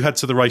 Do head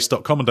to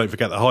therace.com and don't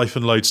forget the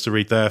hyphen, loads to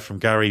read there from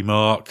Gary,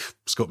 Mark,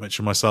 Scott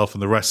Mitchell, myself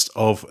and the rest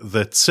of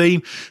the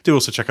team. Do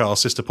also check out our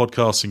sister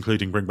podcasts,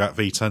 including Bring Back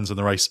V10s and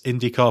the Race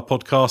IndyCar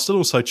podcast, and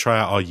also try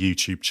out our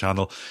YouTube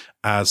channel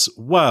as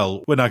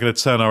well. We're now going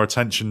to turn our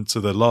attention to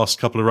the last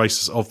couple of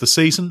races of the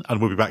season, and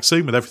we'll be back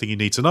soon with everything you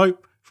need to know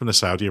from the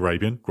Saudi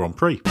Arabian Grand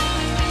Prix.